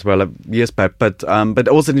discovered her as well years back. But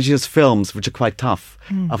also she has films which are quite tough.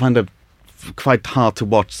 I find her quite hard to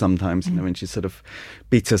watch sometimes, you know, when she sort of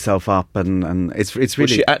beats herself up, and it's really. Well,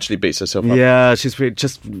 she actually beats herself up. Yeah, she's really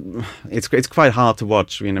just. It's quite hard to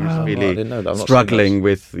watch. You know, she's really struggling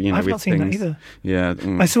with I've with not seen things. That either. Yeah,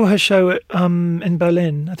 I saw her show at, in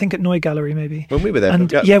Berlin. I think at Neue Gallery maybe. When we were there,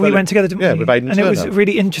 and we went together. Didn't we? with Aidan Turner. It was a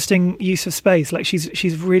really interesting use of space. Like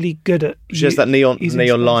she's really good at. She has that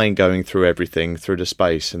neon line going through everything, through the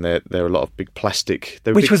space, and there are a lot of big plastic.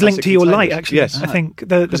 Which was linked to your light, actually. Yes, I think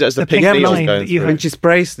the pink line that you had. When she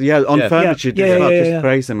sprays, on furniture, just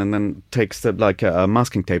sprays them and then takes the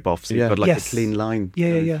masking tape off, so you've got like a clean line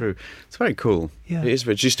through. It's very cool. Yeah. It is.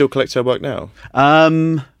 Do you still collect her work now?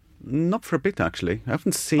 Not for a bit, actually. I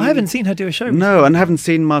haven't seen her do a show recently. No, and haven't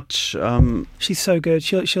seen much. She's so good.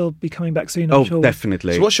 She'll be coming back soon, I'm sure.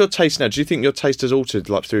 Definitely. So what's your taste now? Do you think your taste has altered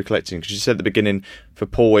like through collecting? Because you said at the beginning for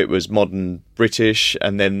Paul it was modern British,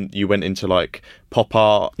 and then you went into like pop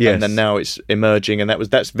art, and then now it's emerging, and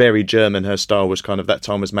that's very German. Her style was kind of, that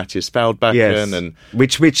time was Matthias Feldbacken, and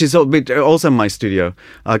which is also in my studio.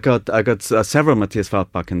 I got several Matthias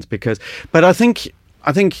Feldbackens but I think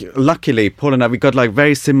luckily Paul and I, we got like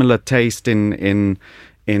very similar taste in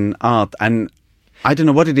art, and I don't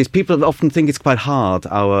know what it is. People often think it's quite hard,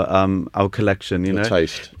 our collection, you know.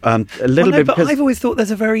 Taste. A little bit, but because I've always thought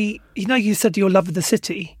there's a very, you said your love of the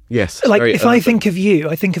city. Yes. Like if I think of you,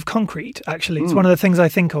 I think of concrete, actually. It's one of the things I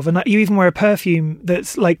think of. And you even wear a perfume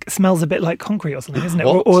that's like, smells a bit like concrete or something, isn't it?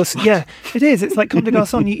 Or yeah, it is. It's like Comme des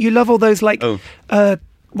Garçons. You love all those like, what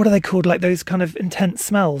are they called? Like those kind of intense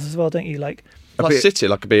smells as well, don't you? Like, like city,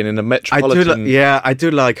 like being in a metropolitan. I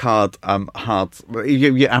do like hard.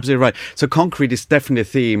 You're absolutely right. So concrete is definitely a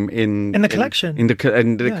theme in the collection. In the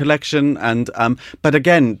collection, and but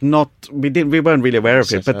again, we weren't really aware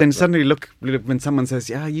of it. But then suddenly look when someone says,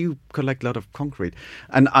 "Yeah, you collect a lot of concrete,"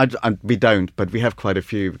 and we don't, but we have quite a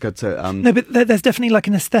few. Because no, but there's definitely like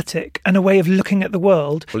an aesthetic and a way of looking at the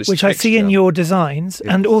world, which I see in your designs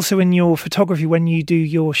and also in your photography when you do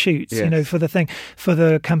your shoots. You know, for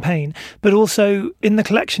the campaign, but also in the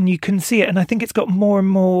collection you can see it, and I think it's got more and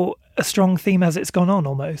more a strong theme as it's gone on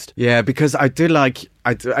almost. Yeah, because I do like,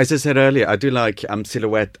 as I said earlier, I do like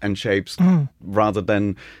silhouette and shapes rather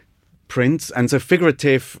than prints, and so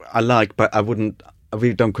figurative I like, but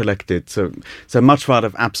we don't collect it. So much rather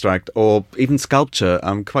of abstract or even sculpture.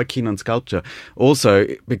 I'm quite keen on sculpture also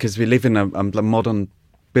because we live in a modern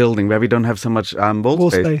building where we don't have so much wall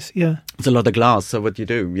space. Yeah, it's a lot of glass. So what you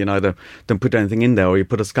do, you either don't put anything in there or you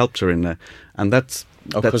put a sculpture in there, and that's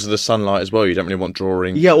because of the sunlight as well. You don't really want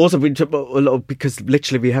drawing. Yeah, also because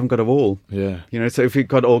literally we haven't got a wall. Yeah, so if you've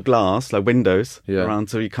got all glass like windows around,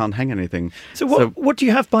 so you can't hang anything. So what do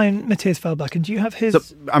you have by Matthias Fahlbacken? Do you have his?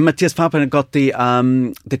 So Matthias Fahlbacken got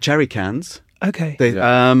the cherry cans. Okay,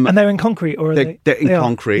 and they're in concrete, or they're in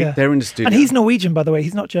concrete. Yeah. They're in the studio, and he's Norwegian, by the way.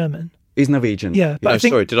 He's not German. He's Norwegian. Yeah, but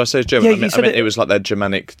sorry, did I say German? I meant it was like their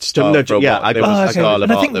Germanic style. Okay.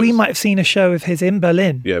 And I think we might have seen a show of his in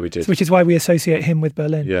Berlin. Yeah, we did. Which is why we associate him with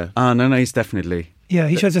Berlin. Yeah. No, he's definitely. Yeah,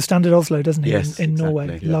 he shows a Standard Oslo, doesn't he? Yes, in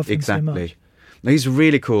Norway. Yeah, love him so much. No, he's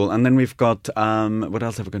really cool. And then we've got what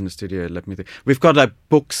else have we got in the studio? Let me think. We've got like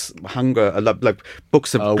books, like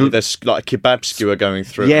books of. There's like a kebab skewer going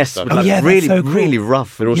through. Yes, really, so cool. Really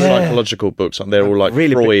rough. They're all psychological books. They're all like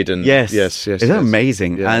really Freud and yes. It's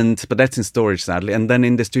amazing. Yeah. But that's in storage sadly. And then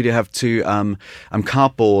in the studio I have two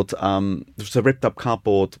cardboard, so ripped up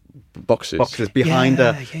cardboard boxes behind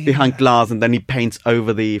behind glass, and then he paints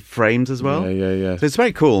over the frames as well. Yeah. So it's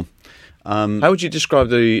very cool. How would you describe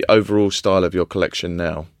the overall style of your collection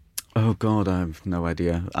now? Oh God, I have no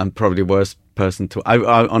idea. I'm probably the worst person to.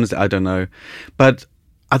 I honestly, I don't know, but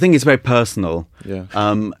I think it's very personal. Yeah.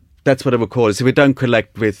 That's what I would call it. So we don't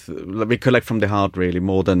collect we collect from the heart really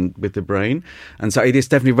more than with the brain, and so it is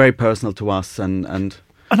definitely very personal to us. And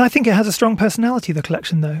I think it has a strong personality, the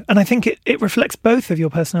collection, though, and I think it reflects both of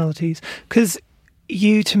your personalities, because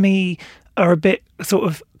you, to me, are a bit sort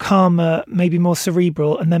of calmer, maybe more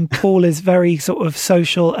cerebral, and then Paul is very sort of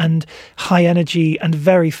social and high energy and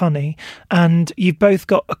very funny, and you've both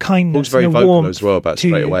got a kindness. Paul's very and a vocal warmth as well about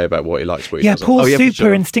straight away about what he likes, what he doesn't. Paul's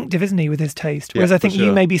super instinctive, isn't he, with his taste? Whereas I think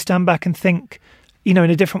you maybe stand back and think, in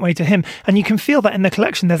a different way to him, and you can feel that in the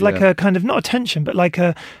collection. There's like a kind of not a tension, but like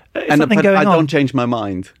something going on. I don't change my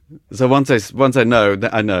mind. So once I know,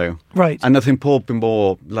 I know. Right. And I think Paul been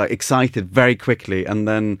more like excited very quickly, and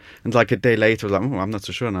then like a day later, like I'm not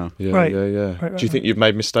so sure now. Yeah, right. Yeah. Right, do you think you've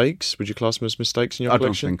made mistakes? Would you class them as mistakes in your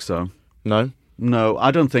collection? I don't think so. No,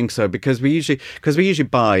 I don't think so, because we usually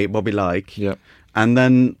buy what we like. Yeah. And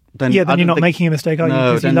then you're not making a mistake, are you?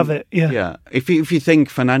 Because you love it. Yeah. If you think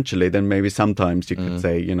financially, then maybe sometimes you could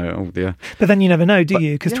say, oh dear. But then you never know, do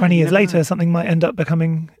you? Because 20 years later, something might end up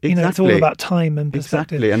becoming. Exactly. It's all about time and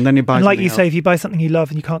perspective. Exactly. And then you buy. And like you say, if you buy something you love,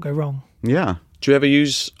 and you can't go wrong. Yeah. Do you ever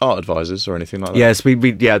use art advisors or anything like that? Yes,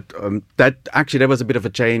 that actually there was a bit of a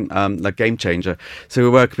game changer. So we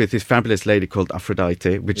worked with this fabulous lady called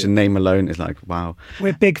Aphrodite, which the name alone is like wow.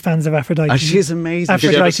 We're big fans of Aphrodite. She's amazing.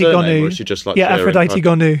 Aphrodite Gonu. Or is she just like Aphrodite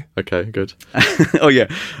Gonu. Okay, good. Oh yeah,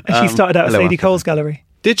 and she started out at Sadie Cole's gallery.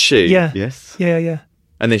 Did she? Yeah. Yes. Yeah.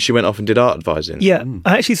 And then she went off and did art advising. Yeah.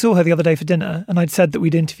 I actually saw her the other day for dinner, and I'd said that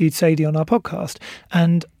we'd interviewed Sadie on our podcast.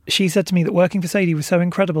 And she said to me that working for Sadie was so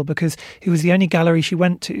incredible because it was the only gallery she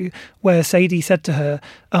went to where Sadie said to her,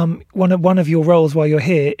 one of your roles while you're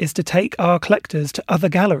here is to take our collectors to other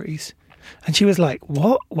galleries. And she was like,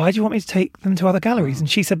 what? Why do you want me to take them to other galleries? And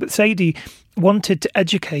she said, but Sadie wanted to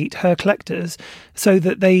educate her collectors so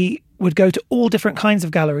that they would go to all different kinds of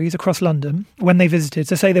galleries across London when they visited.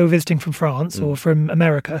 So say they were visiting from France or from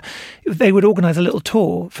America, they would organise a little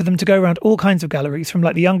tour for them to go around all kinds of galleries, from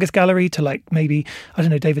like the youngest gallery to like maybe, I don't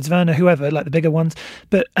know, David Zwirner, whoever, like the bigger ones.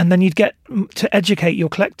 And then you'd get to educate your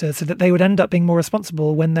collectors so that they would end up being more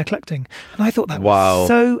responsible when they're collecting. And I thought that was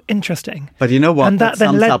so interesting. But you know what? And that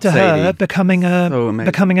then led to her becoming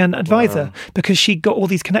an advisor because she got all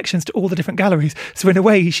these connections to all the different galleries. So in a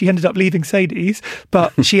way, she ended up leaving Sadie's,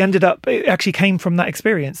 but she ended up, it actually came from that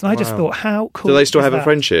experience. And I just thought, how cool. Do they still have a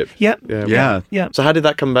friendship? Yep. Yeah. So how did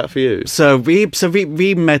that come about for you? So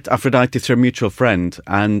we met Aphrodite through a mutual friend,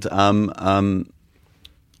 and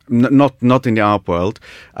not in the art world.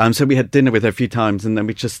 So we had dinner with her a few times, and then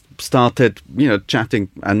we just started, chatting,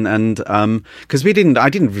 and because I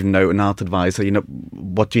didn't even know an art advisor,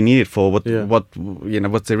 what you need it for, what's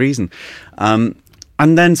the reason.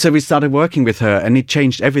 And then so we started working with her, and it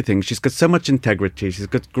changed everything. She's got so much integrity. She's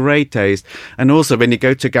got great taste, and also when you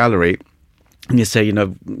go to a gallery. And you say,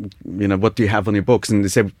 what do you have on your books? And they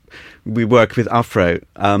say, we work with Afro.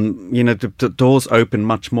 The doors open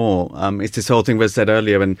much more. It's this whole thing we said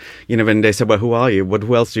earlier, when they say, well, who are you?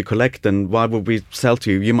 Who else do you collect? And why would we sell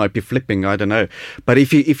to you? You might be flipping, I don't know. But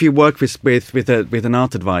if you work with an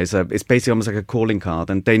art advisor, it's basically almost like a calling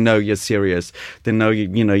card, and they know you're serious. They know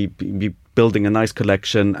you building a nice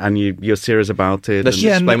collection, and you're serious about it. Let's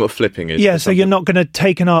just explain what flipping is. Yeah, so you're not going to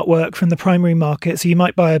take an artwork from the primary market. So you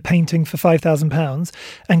might buy a painting for £5,000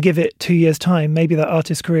 and give it 2 years' time. Maybe that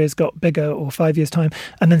artist's career's got bigger, or 5 years' time,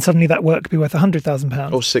 and then suddenly that work could be worth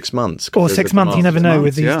 £100,000. Or 6 months. Or 6 months. You never know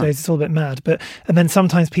with these days. It's all a bit mad. And then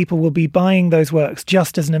sometimes people will be buying those works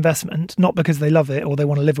just as an investment, not because they love it or they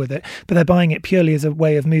want to live with it, but they're buying it purely as a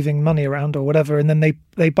way of moving money around or whatever. And then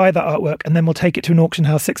they buy that artwork, and then we'll take it to an auction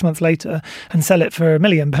house 6 months later and sell it for £1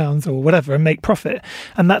 million or whatever and make profit.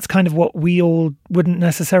 And that's kind of what we all wouldn't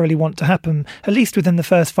necessarily want to happen, at least within the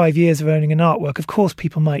first 5 years of owning an artwork. Of course,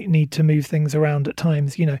 people might need to move things around at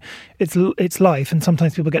times. It's life, and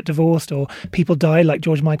sometimes people get divorced or people die, like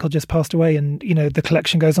George Michael just passed away, and the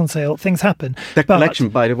collection goes on sale. Things happen. The collection,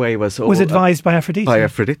 by the way, was advised by Aphrodite. By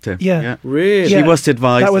Aphrodite. Yeah. Really? She was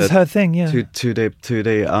advised. That was her thing. Yeah. To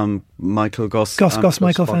the Michael Goss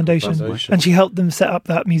Michael Foundation, and she helped them set up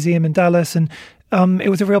that museum in Dallas, and it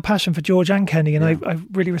was a real passion for George and Kenny, and I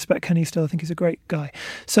really respect Kenny still. I think he's a great guy.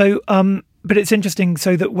 So, but it's interesting,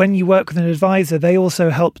 so that when you work with an advisor, they also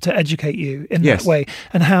help to educate you in that way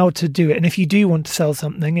and how to do it. And if you do want to sell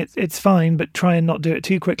something, it's fine, but try and not do it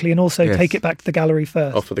too quickly, and also take it back to the gallery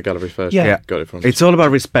first. Offer the gallery first. Yeah. Got it from. It's all about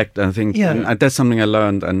respect, I think. Yeah. And that's something I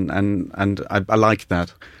learned, and I like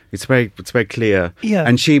that. It's very clear. Yeah.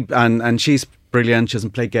 And she's brilliant. She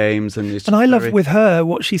doesn't play games, and I love with her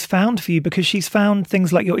what she's found for you, because she's found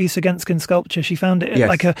things like your Isa Genskin sculpture. She found it at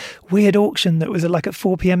like a weird auction that was at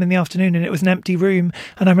 4 p.m. in the afternoon, and it was an empty room.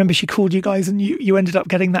 And I remember she called you guys, and you ended up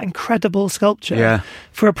getting that incredible sculpture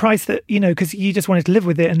for a price that because you just wanted to live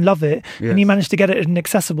with it and love it, and you managed to get it at an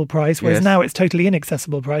accessible price. Whereas now it's totally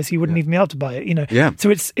inaccessible price. You wouldn't even be able to buy it. So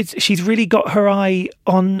it's she's really got her eye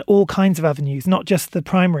on all kinds of avenues, not just the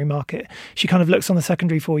primary market. She kind of looks on the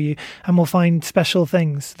secondary for you, and will find special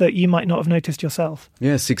things that you might not have noticed yourself.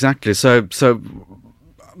 Yes, exactly. So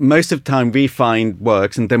most of the time we find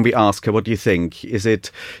works, and then we ask her, what do you think?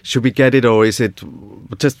 Should we get it, or is it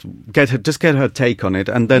just get her take on it?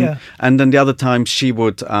 And then the other time she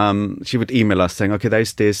would email us saying, okay,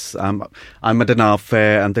 there's this, I'm at an art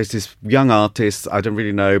fair, and there's this young artist, I don't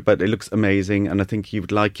really know, but it looks amazing, and I think you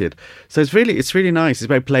would like it. So it's really nice. It's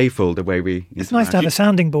very playful the way we. It's nice to have a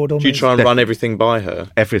sounding board. Almost. Do you try and run everything by her?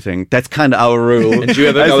 Everything. That's kind of our rule. And do you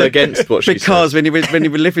ever go against what she says? Because when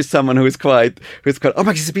you live with someone who's quite, oh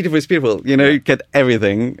my God, it's beautiful, you get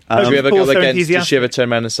everything. Do you ever go against, does she ever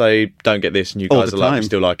turn around and say, don't get this, and you guys are like, we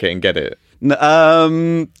still like it and get it?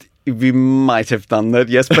 We might have done that,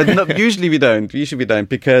 yes, but usually we don't. Usually we don't,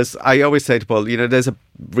 because I always say to Paul, there's a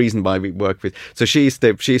reason why we work with. So she's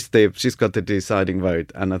got the deciding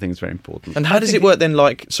vote, and I think it's very important. And how does it work then?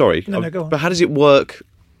 No, go on. But how does it work,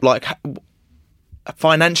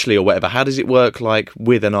 financially or whatever? How does it work,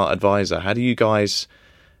 with an art advisor? How do you guys?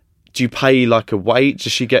 Do you pay a wage?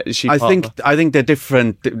 Does she get? Is she? I think they're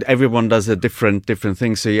different. Everyone does a different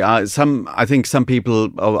thing. So I think some people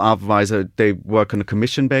are advisor. They work on a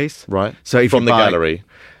commission base, right? So if from the gallery,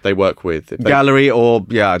 they work with gallery, or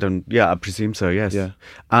I presume so. Yes. Yeah.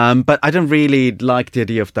 But I don't really like the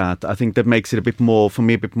idea of that. I think that makes it a bit more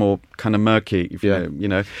kind of murky. If you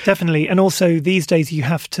know. Definitely, and also these days you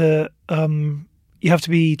have to. You have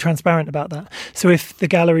to be transparent about that. So if the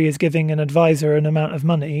gallery is giving an advisor an amount of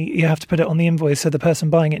money, you have to put it on the invoice so the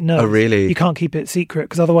person buying it knows. Oh, really? You can't keep it secret,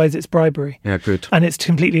 because otherwise it's bribery. Yeah, good. And it's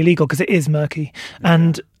completely illegal because it is murky. Yeah.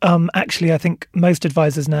 And actually, I think most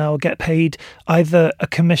advisors now get paid either a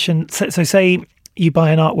commission. So say you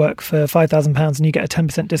buy an artwork for £5,000 and you get a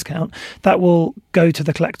 10% discount, that will go to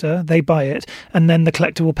the collector, they buy it, and then the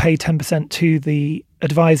collector will pay 10% to the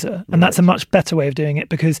advisor, and that's a much better way of doing it,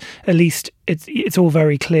 because at least it's all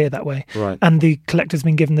very clear that way. Right. And the collector's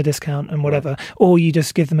been given the discount and whatever, or you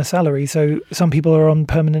just give them a salary. So some people are on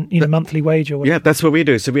permanent, monthly wage or whatever. Yeah, that's what we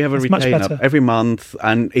do. So we have a retainer every month,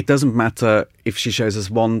 and it doesn't matter if she shows us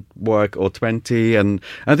one work or 20. And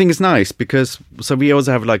I think it's nice because we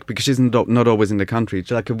also have because she's not always in the country,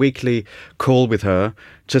 it's like a weekly call with her,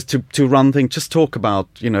 just to run things, just talk about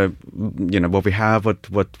what we have,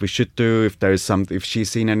 what we should do, if there is something, if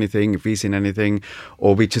she's seen anything, if we've seen anything,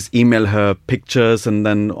 or we just email her pictures, and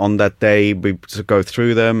then on that day we go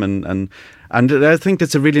through them, and I think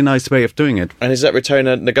that's a really nice way of doing it. And is that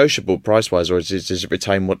retainer negotiable price-wise, or does it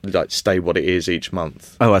retain stay what it is each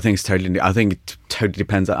month? Oh, I think it totally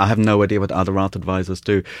depends. I have no idea what other art advisors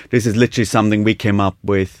do. This is literally something we came up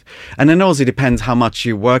with. And then also depends how much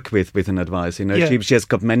you work with an advisor. She has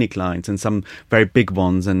got many clients, and some very big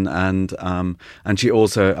ones, and she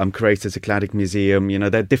also creates a Cycladic museum.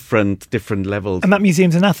 They're different levels. And that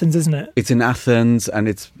museum's in Athens, isn't it? It's in Athens, and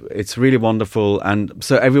it's really wonderful. And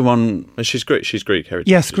so everyone... And she's Greek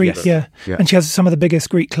heritage. Yes, Greek, yeah. And she has some of the biggest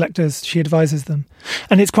Greek collectors. She advises them.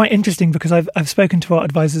 And it's quite interesting because I've spoken to art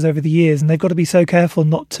advisors over the years, and they've got to be so careful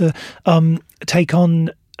not to take on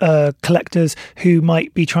collectors who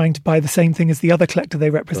might be trying to buy the same thing as the other collector they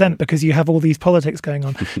represent, because you have all these politics going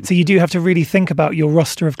on. So you do have to really think about your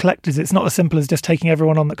roster of collectors. It's not as simple as just taking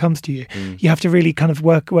everyone on that comes to you. You have to really kind of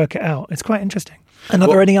work it out. It's quite interesting. And are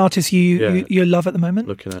there any artists you love at the moment?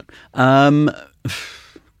 Looking at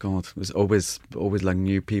God, there's always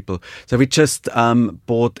new people. So we just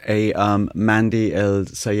bought a Mandy El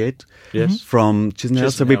Sayed from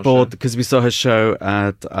Chisenhale. So we bought, because we saw her show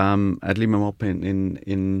at Lima Mop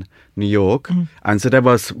in New York, and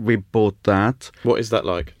so we bought that. What is that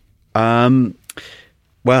like?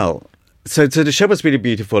 Well, so the show was really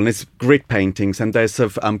beautiful, and it's grid paintings, and there's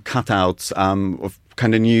cutouts of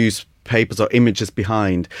kind of newspapers or images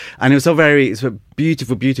behind, and it was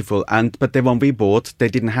beautiful. But the one we bought, they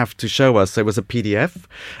didn't have to show us, so it was a PDF,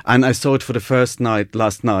 and I saw it for the first time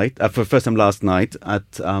last night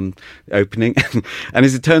at opening, and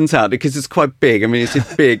as it turns out, because it's quite big,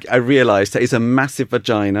 it's big, I realised that it's a massive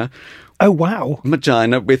vagina. Oh wow!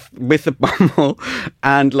 Vagina with a bumhole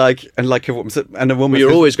and a woman. And a woman. Well,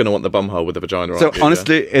 you're always going to want the bumhole with the vagina. So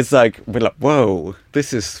honestly, it's we're like, whoa,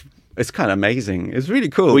 it's kind of amazing. It's really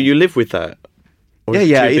cool. Will you live with that? Or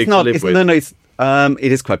yeah. It's not.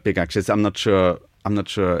 It is quite big actually. So I'm not sure.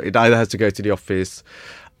 It either has to go to the office,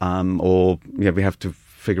 or we have to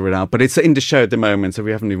figure it out. But it's in the show at the moment, so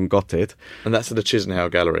we haven't even got it. And that's at the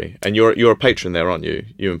Chisenhale Gallery. And you're a patron there, aren't you?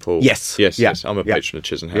 You and Paul. Yes. I'm a patron of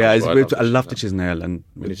Chisenhale. Yeah, I love the Chisenhale, and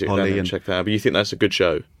we need to go down there and check that out. But you think that's a good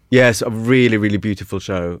show? Yes, a really, really beautiful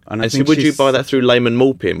show. And I think so would you buy that through Lehman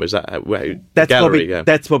Malpin? Was that gallery?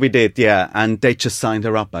 That's what we did, yeah. And they just signed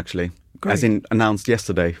her up, actually. Great. As in announced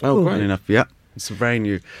yesterday. Oh, great. Enough. Yeah, it's very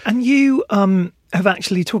new. And you have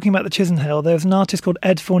actually, talking about the Chisenhale, there's an artist called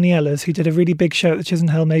Ed Fornielas who did a really big show at the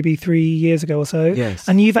Chisenhale maybe 3 years ago or so. Yes.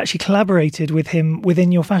 And you've actually collaborated with him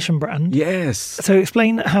within your fashion brand. Yes. So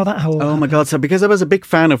explain how that whole... Oh my God. So because I was a big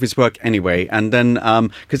fan of his work anyway, and then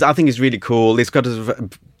because I think it's really cool, it's got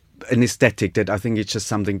an aesthetic that I think it's just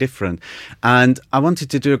something different. And I wanted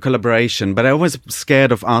to do a collaboration, but I was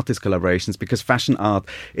scared of artist collaborations because fashion art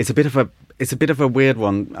is a bit of a weird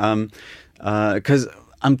one, because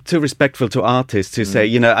I'm too respectful to artists to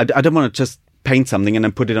say, I don't want to just paint something and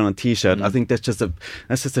then put it on a T-shirt. I think that's just a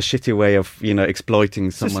shitty way of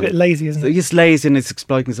exploiting someone. It's just a bit lazy, isn't it? It's lazy and it's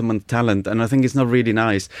exploiting someone's talent, and I think it's not really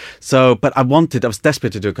nice. So, but I was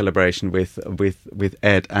desperate to do a collaboration with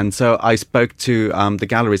Ed, and so I spoke to the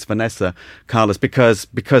gallery's Vanessa Carlos because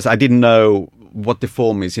I didn't know what the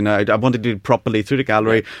form is. I wanted to do it properly through the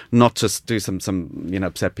gallery, not just do some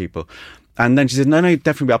upset people. And then she said, no,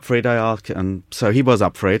 definitely be up for it. I asked, and so he was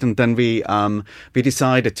up for it. And then we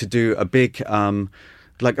decided to do a big, a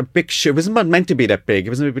big show. It wasn't meant to be that big. It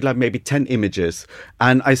was going to be like maybe 10 images.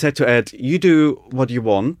 And I said to Ed, you do what you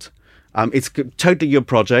want. It's totally your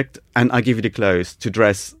project, and I give you the clothes to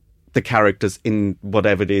dress the characters in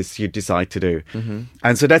whatever it is you decide to do. Mm-hmm.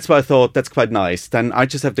 And so that's why I thought that's quite nice. Then I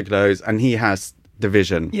just have the clothes, and he has the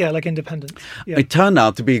vision. Yeah, like independence. Yeah. It turned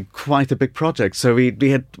out to be quite a big project. So we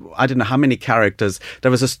had, I don't know how many characters.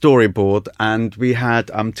 There was a storyboard, and we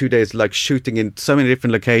had 2 days shooting in so many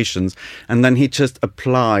different locations. And then he just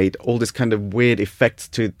applied all this kind of weird effects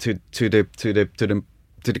to the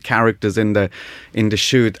characters in the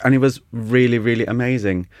shoot, and it was really, really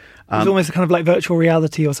amazing. It was almost kind of like virtual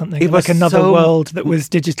reality or something. It was like another so- world that was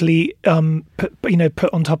digitally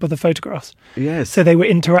put on top of the photographs. Yes. So they were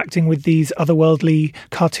interacting with these otherworldly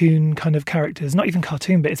cartoon kind of characters. Not even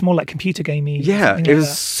cartoon, but it's more like computer gamey. Yeah, it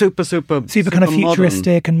was super super kind of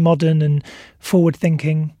futuristic and modern and forward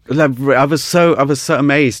thinking. Like, I was so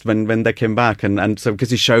amazed when they came back, and so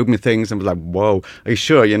because he showed me things and was like, "Whoa, are you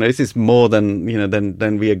sure? This is more than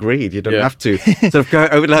than we agreed. You don't have to sort of go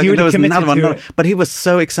over." Like, there was another one, but he was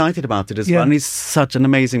so excited about it as well, and he's such an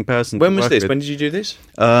amazing person. When was this? When did you do this?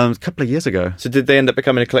 A couple of years ago. So did they end up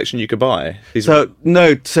becoming a collection you could buy? But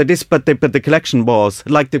the collection was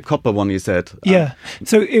like the copper one you said. Yeah.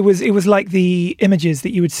 So it was like the images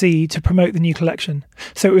that you would see to promote the new collection.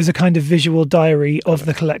 So it was a kind of visual diary of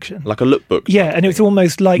the collection, like a lookbook. Yeah, and it was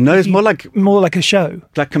almost like it's more like a show,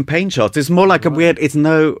 like campaign shots. It's more like a weird. It's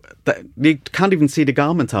you can't even see the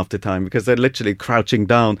garments half the time because they're literally crouching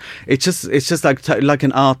down. It's just like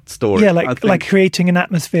an art story. Yeah, like creating an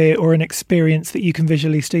atmosphere or an experience that you can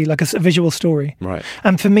visually see, like a visual story. Right.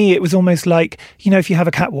 And for me, it was almost like, if you have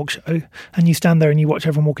a catwalk show and you stand there and you watch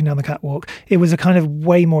everyone walking down the catwalk, it was a kind of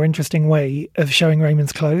way more interesting way of showing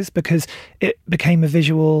Raymond's clothes because it became a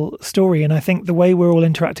visual story. And I think the way we're all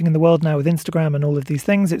interacting in the world now with Instagram and all of these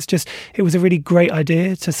things, it was a really great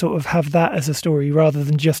idea to sort of have that as a story rather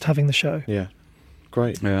than just having the show. Yeah.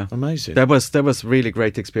 Great. Yeah. Amazing. That was really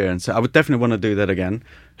great experience. I would definitely want to do that again.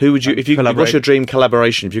 Who would you, what's your dream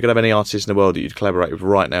collaboration? If you could have any artist in the world that you'd collaborate with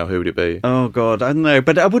right now, who would it be? Oh God, I don't know.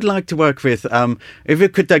 But I would like to work with, if we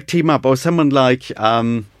could team up, or someone like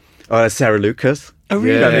Sarah Lucas. Oh,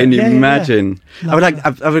 really? Yeah, I mean, yeah, imagine. Yeah. I would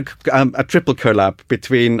like a triple collab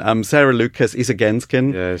between Sarah Lucas, Isa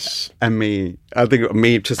Genskin, and me. I think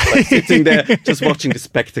me just like sitting there, just watching the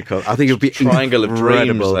spectacle. I think it would be triangle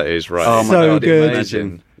incredible. of dreams. That is right. Oh my So God!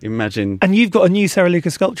 good. Imagine. And you've got a new Sarah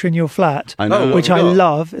Lucas sculpture in your flat, I know. which I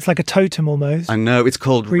love. It's like a totem almost. I know. It's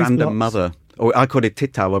called Breeze Random blocks. Mother. Or I call it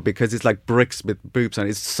Tit Tower because it's like bricks with boobs and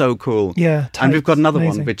it's so cool. Yeah, and we've got another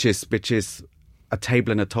amazing. one which is a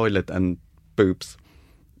table and a toilet and boobs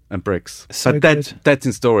and bricks. So but that's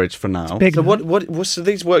in storage for now. Big, So what's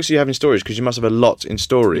these works you have in storage? Because you must have a lot in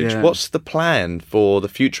storage. Yeah. What's the plan for the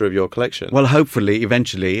future of your collection? Well, hopefully,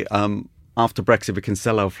 eventually, after Brexit, we can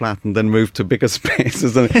sell our flat and then move to bigger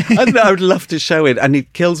spaces. And I don't know, I would love to show it, and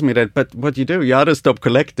it kills me that. But what you either stop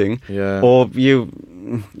collecting, or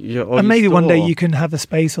and maybe one day you can have a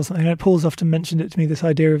space or something. Paul's often mentioned it to me, this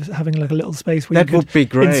idea of having like a little space where that you would could be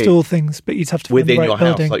great. install things, but you'd have to within find the your right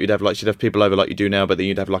building. house, you'd have people over like you do now, but then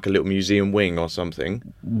you'd have like a little museum wing or something.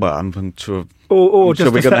 Well, I'm sure. Or I'm just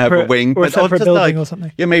sure we're going to have a separate- wing, or a separate just building or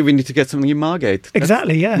something. Yeah, maybe we need to get something in Margate.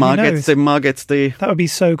 Exactly, yeah, who Margate's the That would be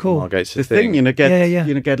so cool. Margate's the thing. Get Yeah.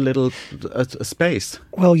 get a little a space.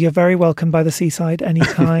 Well, you're very welcome by the seaside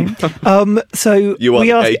anytime. So You are we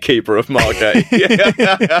the ask, gatekeeper of Margate.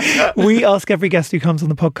 we ask every guest who comes on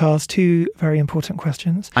the podcast 2 very important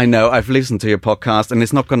questions. I know. I've listened to your podcast, and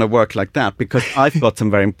it's not going to work like that because I've got some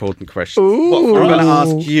very important questions. Ooh. I'm going to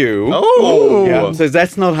ask you. Oh. Yeah. So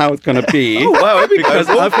that's not how it's going to be. Wow, because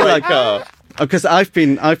I feel like car. because I've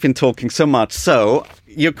been talking so much. So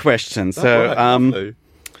your question. So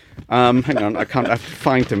hang on, I have to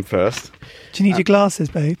find them first. Do you need your glasses,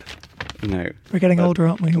 babe? No. We're getting older,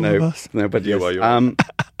 aren't we, all of us? No, but You yes. are, you are.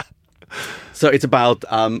 So it's about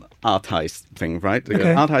art heist thing, right?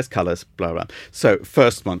 Okay. Art heist colours, blah blah. So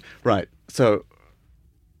first one, right? So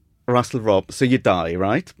Russell Robb. So you die,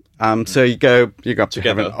 right? So you go up to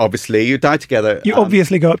Together. heaven. Obviously, you die together. You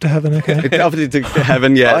obviously go up to heaven, okay? It's obviously to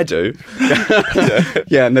heaven. Yeah, I do.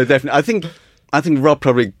 Yeah, no, definitely. I think Rob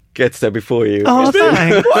probably gets there before you. Oh,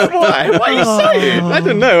 thanks. Why? What are you saying? I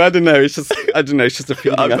don't know. It's just a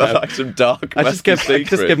feeling. I've I got have. like some dark. I just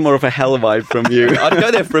get more of a hell vibe from you. I'd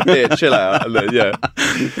go there for a bit, chill out, and then, yeah.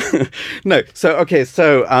 No, so okay,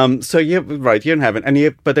 so you're right. You're in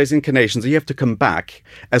heaven, but there's incarnations. So you have to come back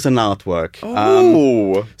as an artwork.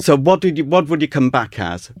 Oh. So what would you come back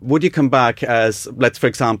as? Would you come back as, let's for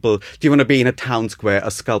example, do you want to be in a town square,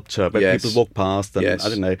 a sculpture where Yes. people walk past and Yes. I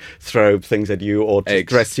don't know, throw things at you or just Eggs.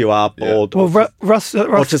 dress you up, Yeah. or Well, Russ,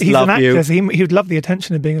 just he's love an you. actor, so he would love the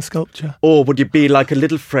attention of being a sculpture. or would you be like a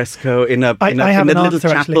little fresco in a I have in a an little answer,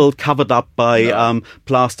 chapel actually. covered up by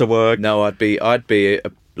plasterwork? No, I'd be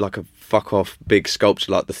like a fuck off big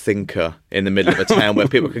sculpture like the Thinker in the middle of a town where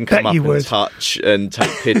people can come Bet up you and would. touch and take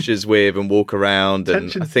pictures with and walk around. And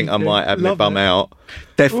Attention I think I seeking. might have my Love bum it. out.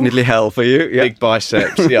 Definitely hell for you. Yeah. Big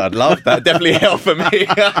biceps. Yeah, I'd love that. Definitely hell for me.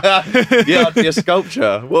 Yeah, I'd be a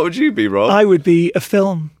sculpture. What would you be, Rob? I would be a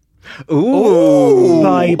film Ooh.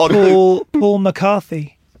 by On who? Paul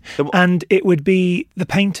McCarthy, and it would be The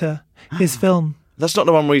Painter, his film. That's not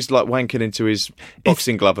the one where he's like wanking into his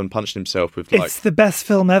boxing glove and punching himself with like... It's the best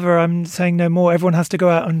film ever. I'm saying no more. Everyone has to go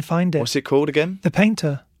out and find it. What's it called again? The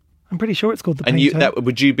Painter. I'm pretty sure it's called The Painter. And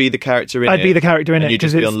would you be the character in it? I'd be the character in it. And you'd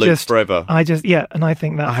just be on loop forever? And I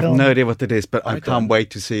think that I have no idea what it is, but I can't wait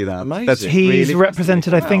to see that. Amazing. He's really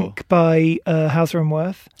represented, I think, by Hauser and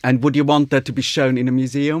Wirth. And would you want that to be shown in a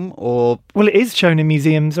museum or? Well, it is shown in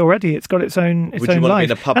museums already. It's got its own Would you want life. it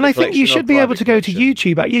in a public And I think you collection or should be able to go private to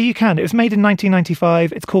collection? YouTube. Yeah, you can. It was made in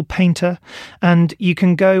 1995. It's called Painter, and you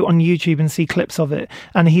can go on YouTube and see clips of it.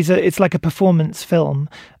 And it's like a performance film,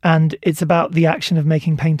 and it's about the action of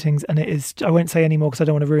making paintings. And it is. I won't say any more because I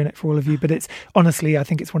don't want to ruin it for all of you. But it's honestly, I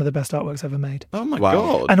think it's one of the best artworks ever made. Oh my Wow.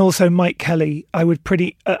 God. And also Mike Kelly, I would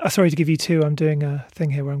sorry to give you two, I'm doing a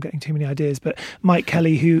thing here where I'm getting too many ideas, but Mike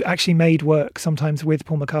Kelly, who actually made work sometimes with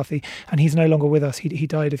Paul McCarthy, and he's no longer with us, he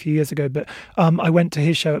died a few years ago, but I went to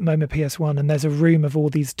his show at MoMA PS1, and there's a room of all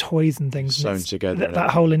these toys and things. Sewn and together.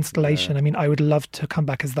 That whole installation, I mean, I would love to come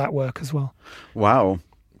back as that work as well. Wow.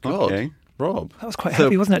 God. Okay. Rob. That was quite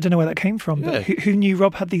heavy, wasn't it? I don't know where that came from, but who knew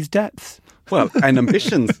Rob had these depths? Well, and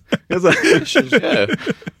ambitions. Yeah.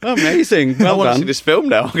 Amazing. I Well want to see done. this film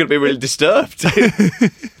now. I'm going to be really disturbed.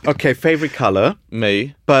 Okay, favorite color.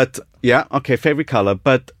 Me. But yeah, okay, favorite color,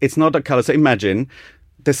 but it's not a color. So imagine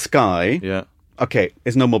the sky. Yeah. Okay,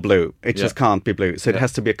 it's no more blue. It just can't be blue. So it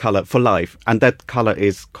has to be a color for life, and that color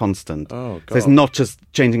is constant. Oh, So it's God. not just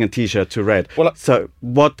changing a T-shirt to red. Well, so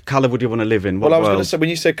what color would you want to live in? What Well, I was going to world? say, when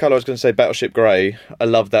you said colour, I was going to say Battleship Grey. I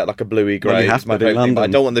love that, like a bluey grey. Well, you have It's my to in favourite thing, but I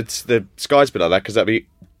London. don't want the skies to be like that because that'd be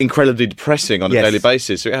incredibly depressing on a Yes. daily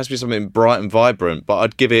basis. So it has to be something bright and vibrant, but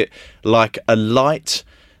I'd give it like a light,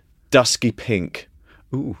 dusky pink.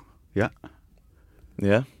 Ooh, yeah.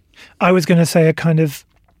 Yeah. I was going to say a kind of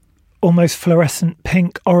almost fluorescent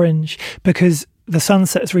pink orange, because the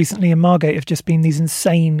sunsets recently in Margate have just been these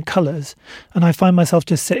insane colours, and I find myself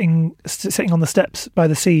just sitting on the steps by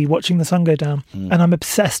the sea watching the sun go down, and I'm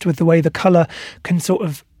obsessed with the way the colour can sort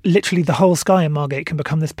of literally the whole sky in Margate can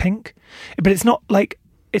become this pink, but it's not like,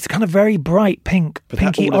 it's kind of very bright pink, But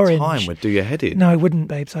pinky that all the orange. time would do your head in. No, I wouldn't,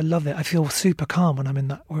 babes. I love it. I feel super calm when I'm in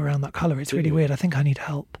that around that colour. It's really weird. I think I need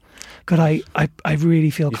help, but I really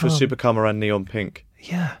feel You calm. feel super calm around neon pink.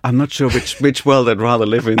 Yeah. I'm not sure which world I'd rather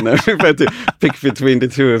live in, though. If I had to pick between the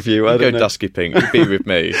two of you, I I'd go don't know. dusky pink. You'd be with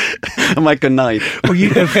me. I might go night. Or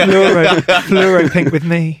you go fluoro pink with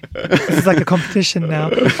me. This is like a competition now.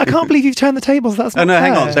 I can't believe you've turned the tables. That's not Oh no,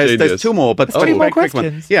 hang fair. on. There's Genius. two more, but There's two very more quick one.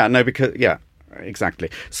 questions. Yeah, no, because exactly.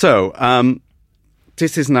 So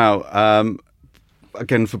this is now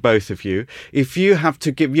again for both of you. If you have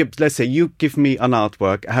to give, let's say you give me an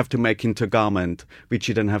artwork, I have to make into a garment which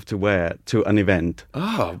you then have to wear to an event.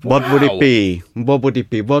 Oh, What would wow. it be? What would it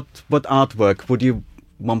be? What artwork would you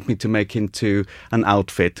want me to make into an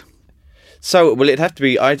outfit? So, well, it'd have to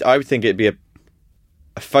be, I would think it'd be a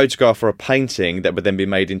photograph or a painting that would then be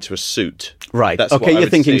made into a suit. Right. That's Okay, what I you're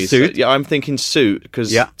would thinking see. suit. So, yeah, I'm thinking suit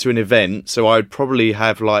because Yeah. to an event. So I would probably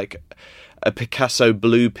have like a Picasso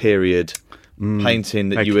blue period painting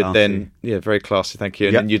that very you would classy. then, very classy, thank you.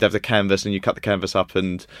 And Yeah. then you'd have the canvas and you cut the canvas up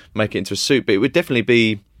and make it into a suit. But it would definitely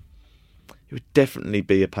be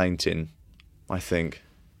a painting, I think.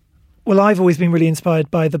 Well, I've always been really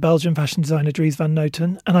inspired by the Belgian fashion designer Dries van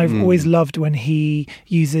Noten, and I've always loved when he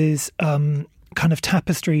uses kind of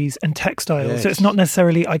tapestries and textiles. So it's not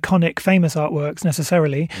necessarily iconic, famous artworks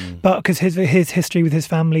necessarily, but because his history with his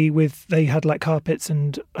family, they had like carpets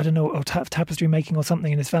and I don't know, or tapestry making or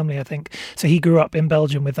something in his family, I think. So he grew up in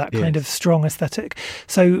Belgium with that kind of strong aesthetic.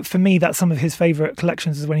 So for me, that's some of his favourite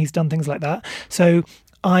collections is when he's done things like that. So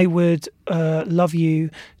I would love you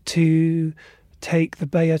to take the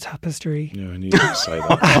Bayer tapestry. Yeah, I knew you would say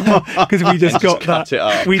that. Because we just got cut that. it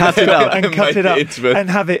up. We Cut just it got up it and and cut make it up it into a- and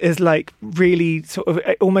have it as like really sort of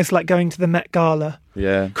almost like going to the Met Gala.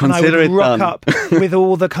 Yeah. Consider and I it would rock done. up with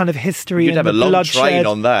all the kind of history You'd and have the a long bloodshed. train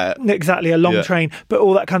on that. Exactly, a long Yeah. train, but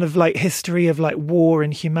all that kind of like history of like war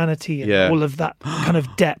and humanity and Yeah. all of that kind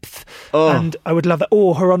of depth. Oh. And I would love that.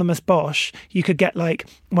 Or Hieronymus Bosch, you could get like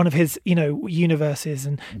one of his, universes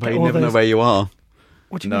and But get you all never know those. where you are.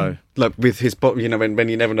 What do you No. mean? Like with his, when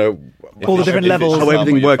you never know All the different levels. how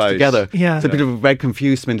everything Your works face. together. Yeah. So people are very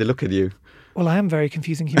confused when they look at you. Well, I am a very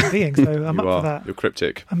confusing human being, so I'm You up are. for that. You're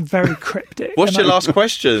cryptic. I'm very cryptic. What's and your I- last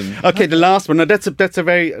question? Okay, the last one. Now that's a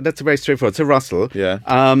very straightforward. So Russell, Yeah.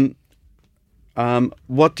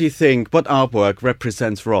 what do you think? What artwork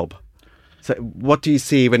represents Rob? So what do you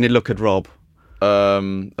see when you look at Rob? A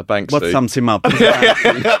bank What suit. sums him up? Well,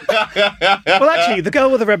 actually, the girl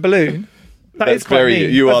with the red balloon. That That's is quite very- me.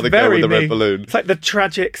 you are That's the girl with very the red me. balloon. It's like the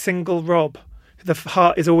tragic single Rob the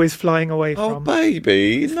heart is always flying away Oh, from.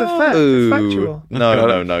 baby, It's no. the fact. It's factual.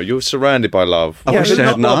 No. You're surrounded by love. I wish but I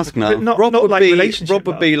hadn't not- asked now. but not Rob would like be. relationship Rob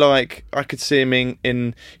would love. be like. I could see him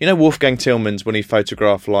in. You know, Wolfgang Tillmans when he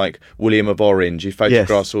photographed like William of Orange. He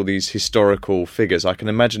photographs all these historical figures. I can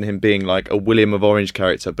imagine him being like a William of Orange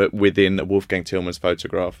character, but within a Wolfgang Tillmans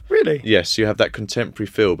photograph. Really? Yes, you have that contemporary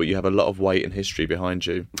feel, but you have a lot of weight and history behind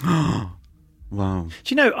you. Wow.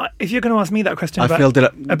 Do you know, if you're going to ask me that question I about, feel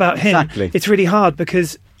that- about him, exactly. it's really hard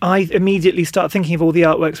because I immediately start thinking of all the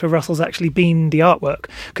artworks where Russell's actually been the artwork,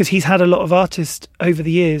 because he's had a lot of artists over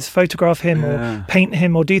the years photograph him or paint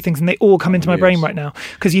him or do things, and they all come into my brain right now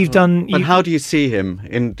because you've done. But how do you see him?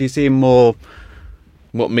 Do you see him more?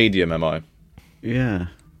 What medium am I? Yeah.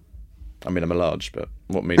 I mean, I'm a large, but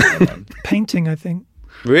what medium am I? painting, I think.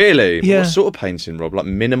 Really? Yeah. What sort of painting, Rob? Like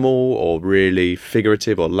minimal or really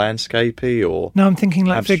figurative or landscapey or? No, I'm thinking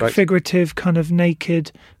like Abstract? figurative, kind of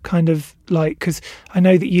naked, kind of like, because I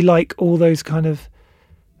know that you like all those kind of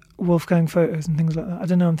Wolfgang photos and things like that. I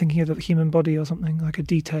don't know, I'm thinking of the human body or something, like a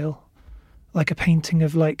detail, like a painting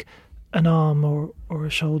of like an arm or a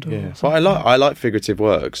shoulder. Yeah, or but something. I like figurative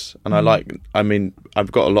works, and I mean,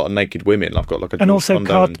 I've got a lot of naked women. I've got like a And George also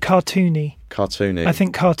Condo and cartoony. cartoony. I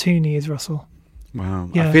think cartoony is Russell. Wow.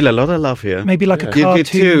 Yeah. I feel a lot of love here. Maybe like a You cartoon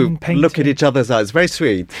two painting. look at each other's eyes. Very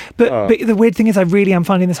sweet. But the weird thing is, I really am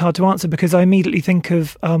finding this hard to answer because I immediately think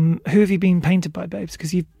of who have you been painted by, babes?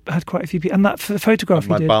 Because you've had quite a few people. And that photograph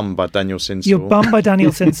My you did. Bum by Daniel Sinsel. Your Bum by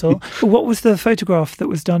Daniel Sinsel. But what was the photograph that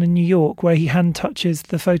was done in New York where he hand touches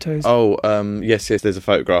the photos? Oh, yes. There's a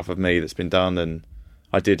photograph of me that's been done, and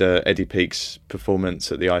I did Eddie Peake's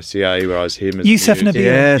performance at the ICA where I was him as Youssef the muse. Nabil.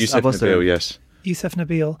 Yes, Youssef I was Nabil, there. yes. Youssef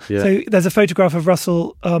Nabil. Yeah. So there's a photograph of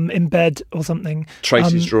Russell in bed or something.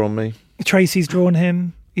 Tracy's drawn me. Tracy's drawn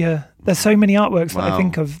him. Yeah. There's so many artworks that I Wow.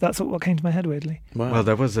 think of. That's what came to my head, weirdly. Wow. Well,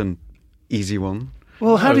 that was an easy one.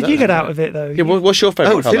 Well, how No, did that you get was- out of it, though? Yeah, what's your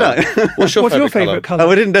favourite Oh, colour? did I? What's your favourite favourite colour?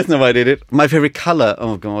 Oh, that's not why I did it. My favorite color.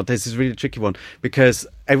 Oh God, this is a really tricky one because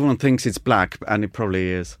everyone thinks it's black, and it probably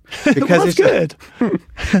is. Because That's good.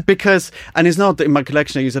 because, and it's not in my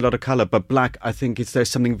collection. I use a lot of color, but black. I think there's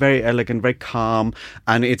something very elegant, very calm,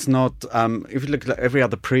 and it's not. If you look at every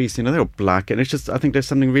other priest, they're all black, and it's just. I think there's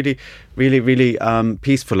something really, really, really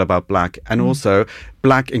peaceful about black, and also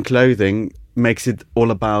black in clothing makes it all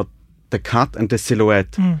about the cut and the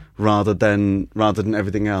silhouette rather than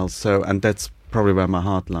everything else. So, and that's probably where my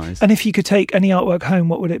heart lies. And if you could take any artwork home,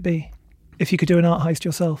 what would it be? If you could do an art heist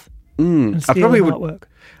yourself and I steal probably an would. artwork.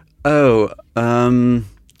 Oh,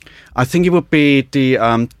 I think it would be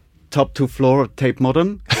the top 2 floor of Tate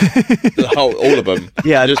Modern. All of them.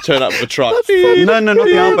 Yeah. Just turn up with a truck. No, not the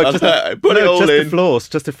artwork. Put it all just in. the floors,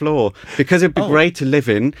 just the floor, because it'd be great to live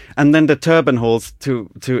in, and then the turban halls to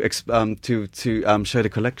show the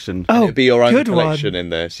collection. Oh, It'd be your own good collection one. in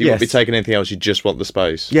there. So you won't be Yes. taking anything else. You just want the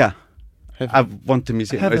space. Yeah, I want the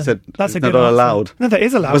museum. Heaven. I said That's a it's good not answer. allowed. No, that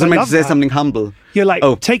is allowed. Wasn't I meant love to say that. something humble. You're like,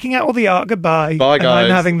 Oh. taking out all the art, goodbye. Bye, and guys.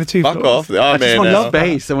 I'm having the 2 Fuck floors. off. I'm I just in want now.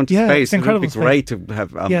 space. I want Yeah, space. it's incredible It would be great to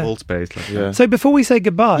have Yeah. wall space. Like that. Yeah. So before we say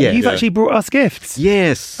goodbye, Yeah. you've Yeah. actually brought us gifts.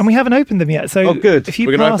 Yes. And we haven't opened them yet. So Oh, good. if you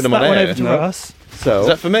We're gonna pass open that them on one air. over to No. us. so Is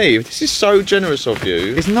that for me? This is so generous of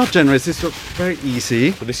you. it's not generous. It's very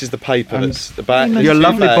easy. Well, this is the paper that's the bag. You're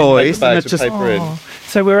lovely boys, Bags and with it's just- paper in. Aw.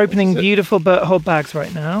 So we're opening beautiful Bert Hold bags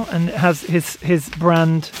right now, and it has his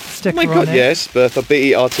brand Oh sticker my on god, it. yes, Bertha,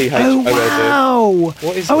 BERTH. Oh wow!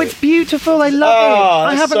 What is Oh, it? it's beautiful. I love it. I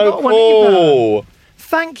that's haven't so got one either. cool.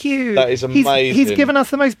 Thank you. That is He's amazing. given us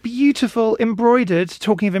the most beautiful embroidered,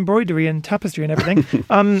 talking of embroidery and tapestry and everything,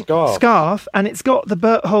 scarf, and it's got the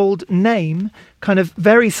Berthold name kind of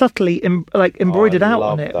very subtly embroidered out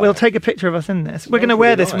love on it. that. We'll take a picture of us in this. We're going to wear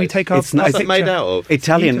really this when we nice. take our, It's our nice. What's it picture. made out of?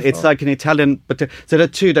 Italian. Beautiful. It's like an Italian, but so there are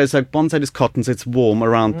two. There's like one side is cotton, so it's warm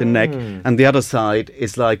around the neck, and the other side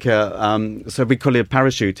is like so we call it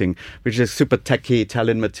parachuting, which is super techy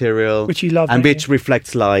Italian material, Which you love, and don't which you?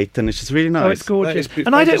 reflects light, and it's just really nice. Oh, it's gorgeous. That is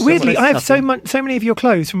And I thank don't you so weirdly, much. I have so many of your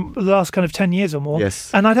clothes from the last kind of 10 years or more. Yes.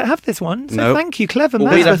 And I don't have this one. So No. thank you, clever Well,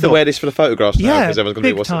 man. we'd have to wear this for the photographs now Yeah, because everyone's going to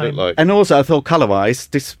be big what's it look time. like. And also, I thought color-wise,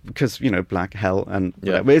 this because black hell and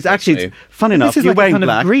Yeah, whatever. It's actually definitely. fun enough. This is You're like a wearing kind of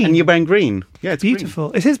black green. and you're wearing green. Yeah, it's green.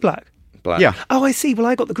 Beautiful. Is his black? Black. Yeah. Oh, I see. Well,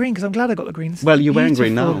 I got the green because I'm glad I got the green. It's Well, you're wearing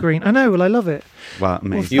green beautiful now. Green. I know. Well, I love it. Wow,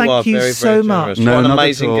 amazing. Well, You Thank are you very, so very much. generous. No, what an not at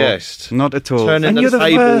amazing all. guest. Not at all. Turning And the you're the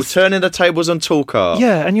table, first- turning the tables on Talk Art.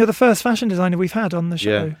 Yeah, and you're the first fashion designer we've had on the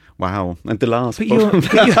show. Yeah. Wow. And the last. And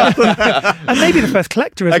maybe the first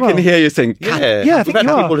collector as well. I can hear you saying, yeah, I think we've had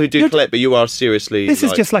you are. people who do collect, but you are seriously... This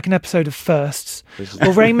is just like an episode of firsts.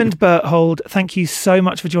 Well, Raymond Berthold, thank you so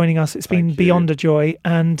much for joining us. It's been beyond a joy.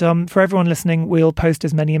 And for everyone listening, we'll post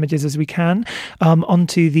as many images as we can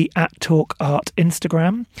onto the @TalkArt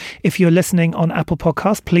Instagram. If you're listening on Apple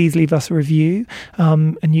Podcasts, please leave us a review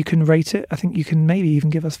and you can rate it. I think you can maybe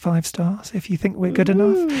even give us 5 stars if you think we're good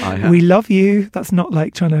enough. We love you. That's not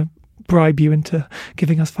like trying to bribe you into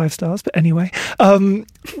giving us 5 stars. But anyway,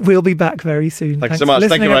 we'll be back very soon. Thanks so much.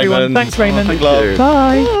 Thank you, everyone. Raymond. Thanks, Raymond. Thank you.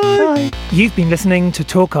 Bye. Bye. You've been listening to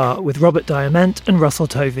Talk Art with Robert Diament and Russell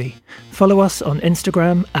Tovey. Follow us on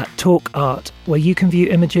Instagram @TalkArt, where you can view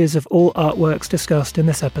images of all artworks discussed in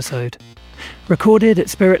this episode. Recorded at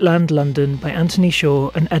Spiritland London by Anthony Shaw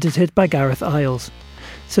and edited by Gareth Isles.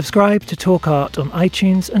 Subscribe to Talk Art on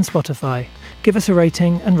iTunes and Spotify. Give us a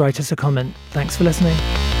rating and write us a comment. Thanks for listening.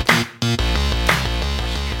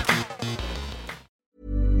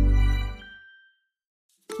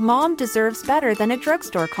 Mom deserves better than a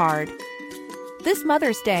drugstore card. This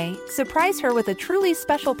Mother's Day, surprise her with a truly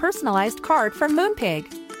special personalized card from Moonpig.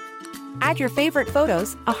 Add your favorite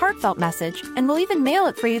photos, a heartfelt message, and we'll even mail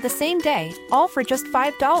it for you the same day, all for just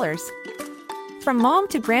 $5. From mom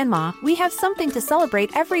to grandma, we have something to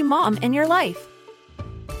celebrate every mom in your life.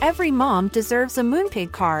 Every mom deserves a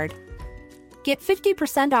Moonpig card. Get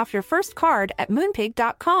 50% off your first card at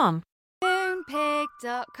moonpig.com.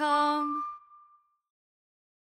 Moonpig.com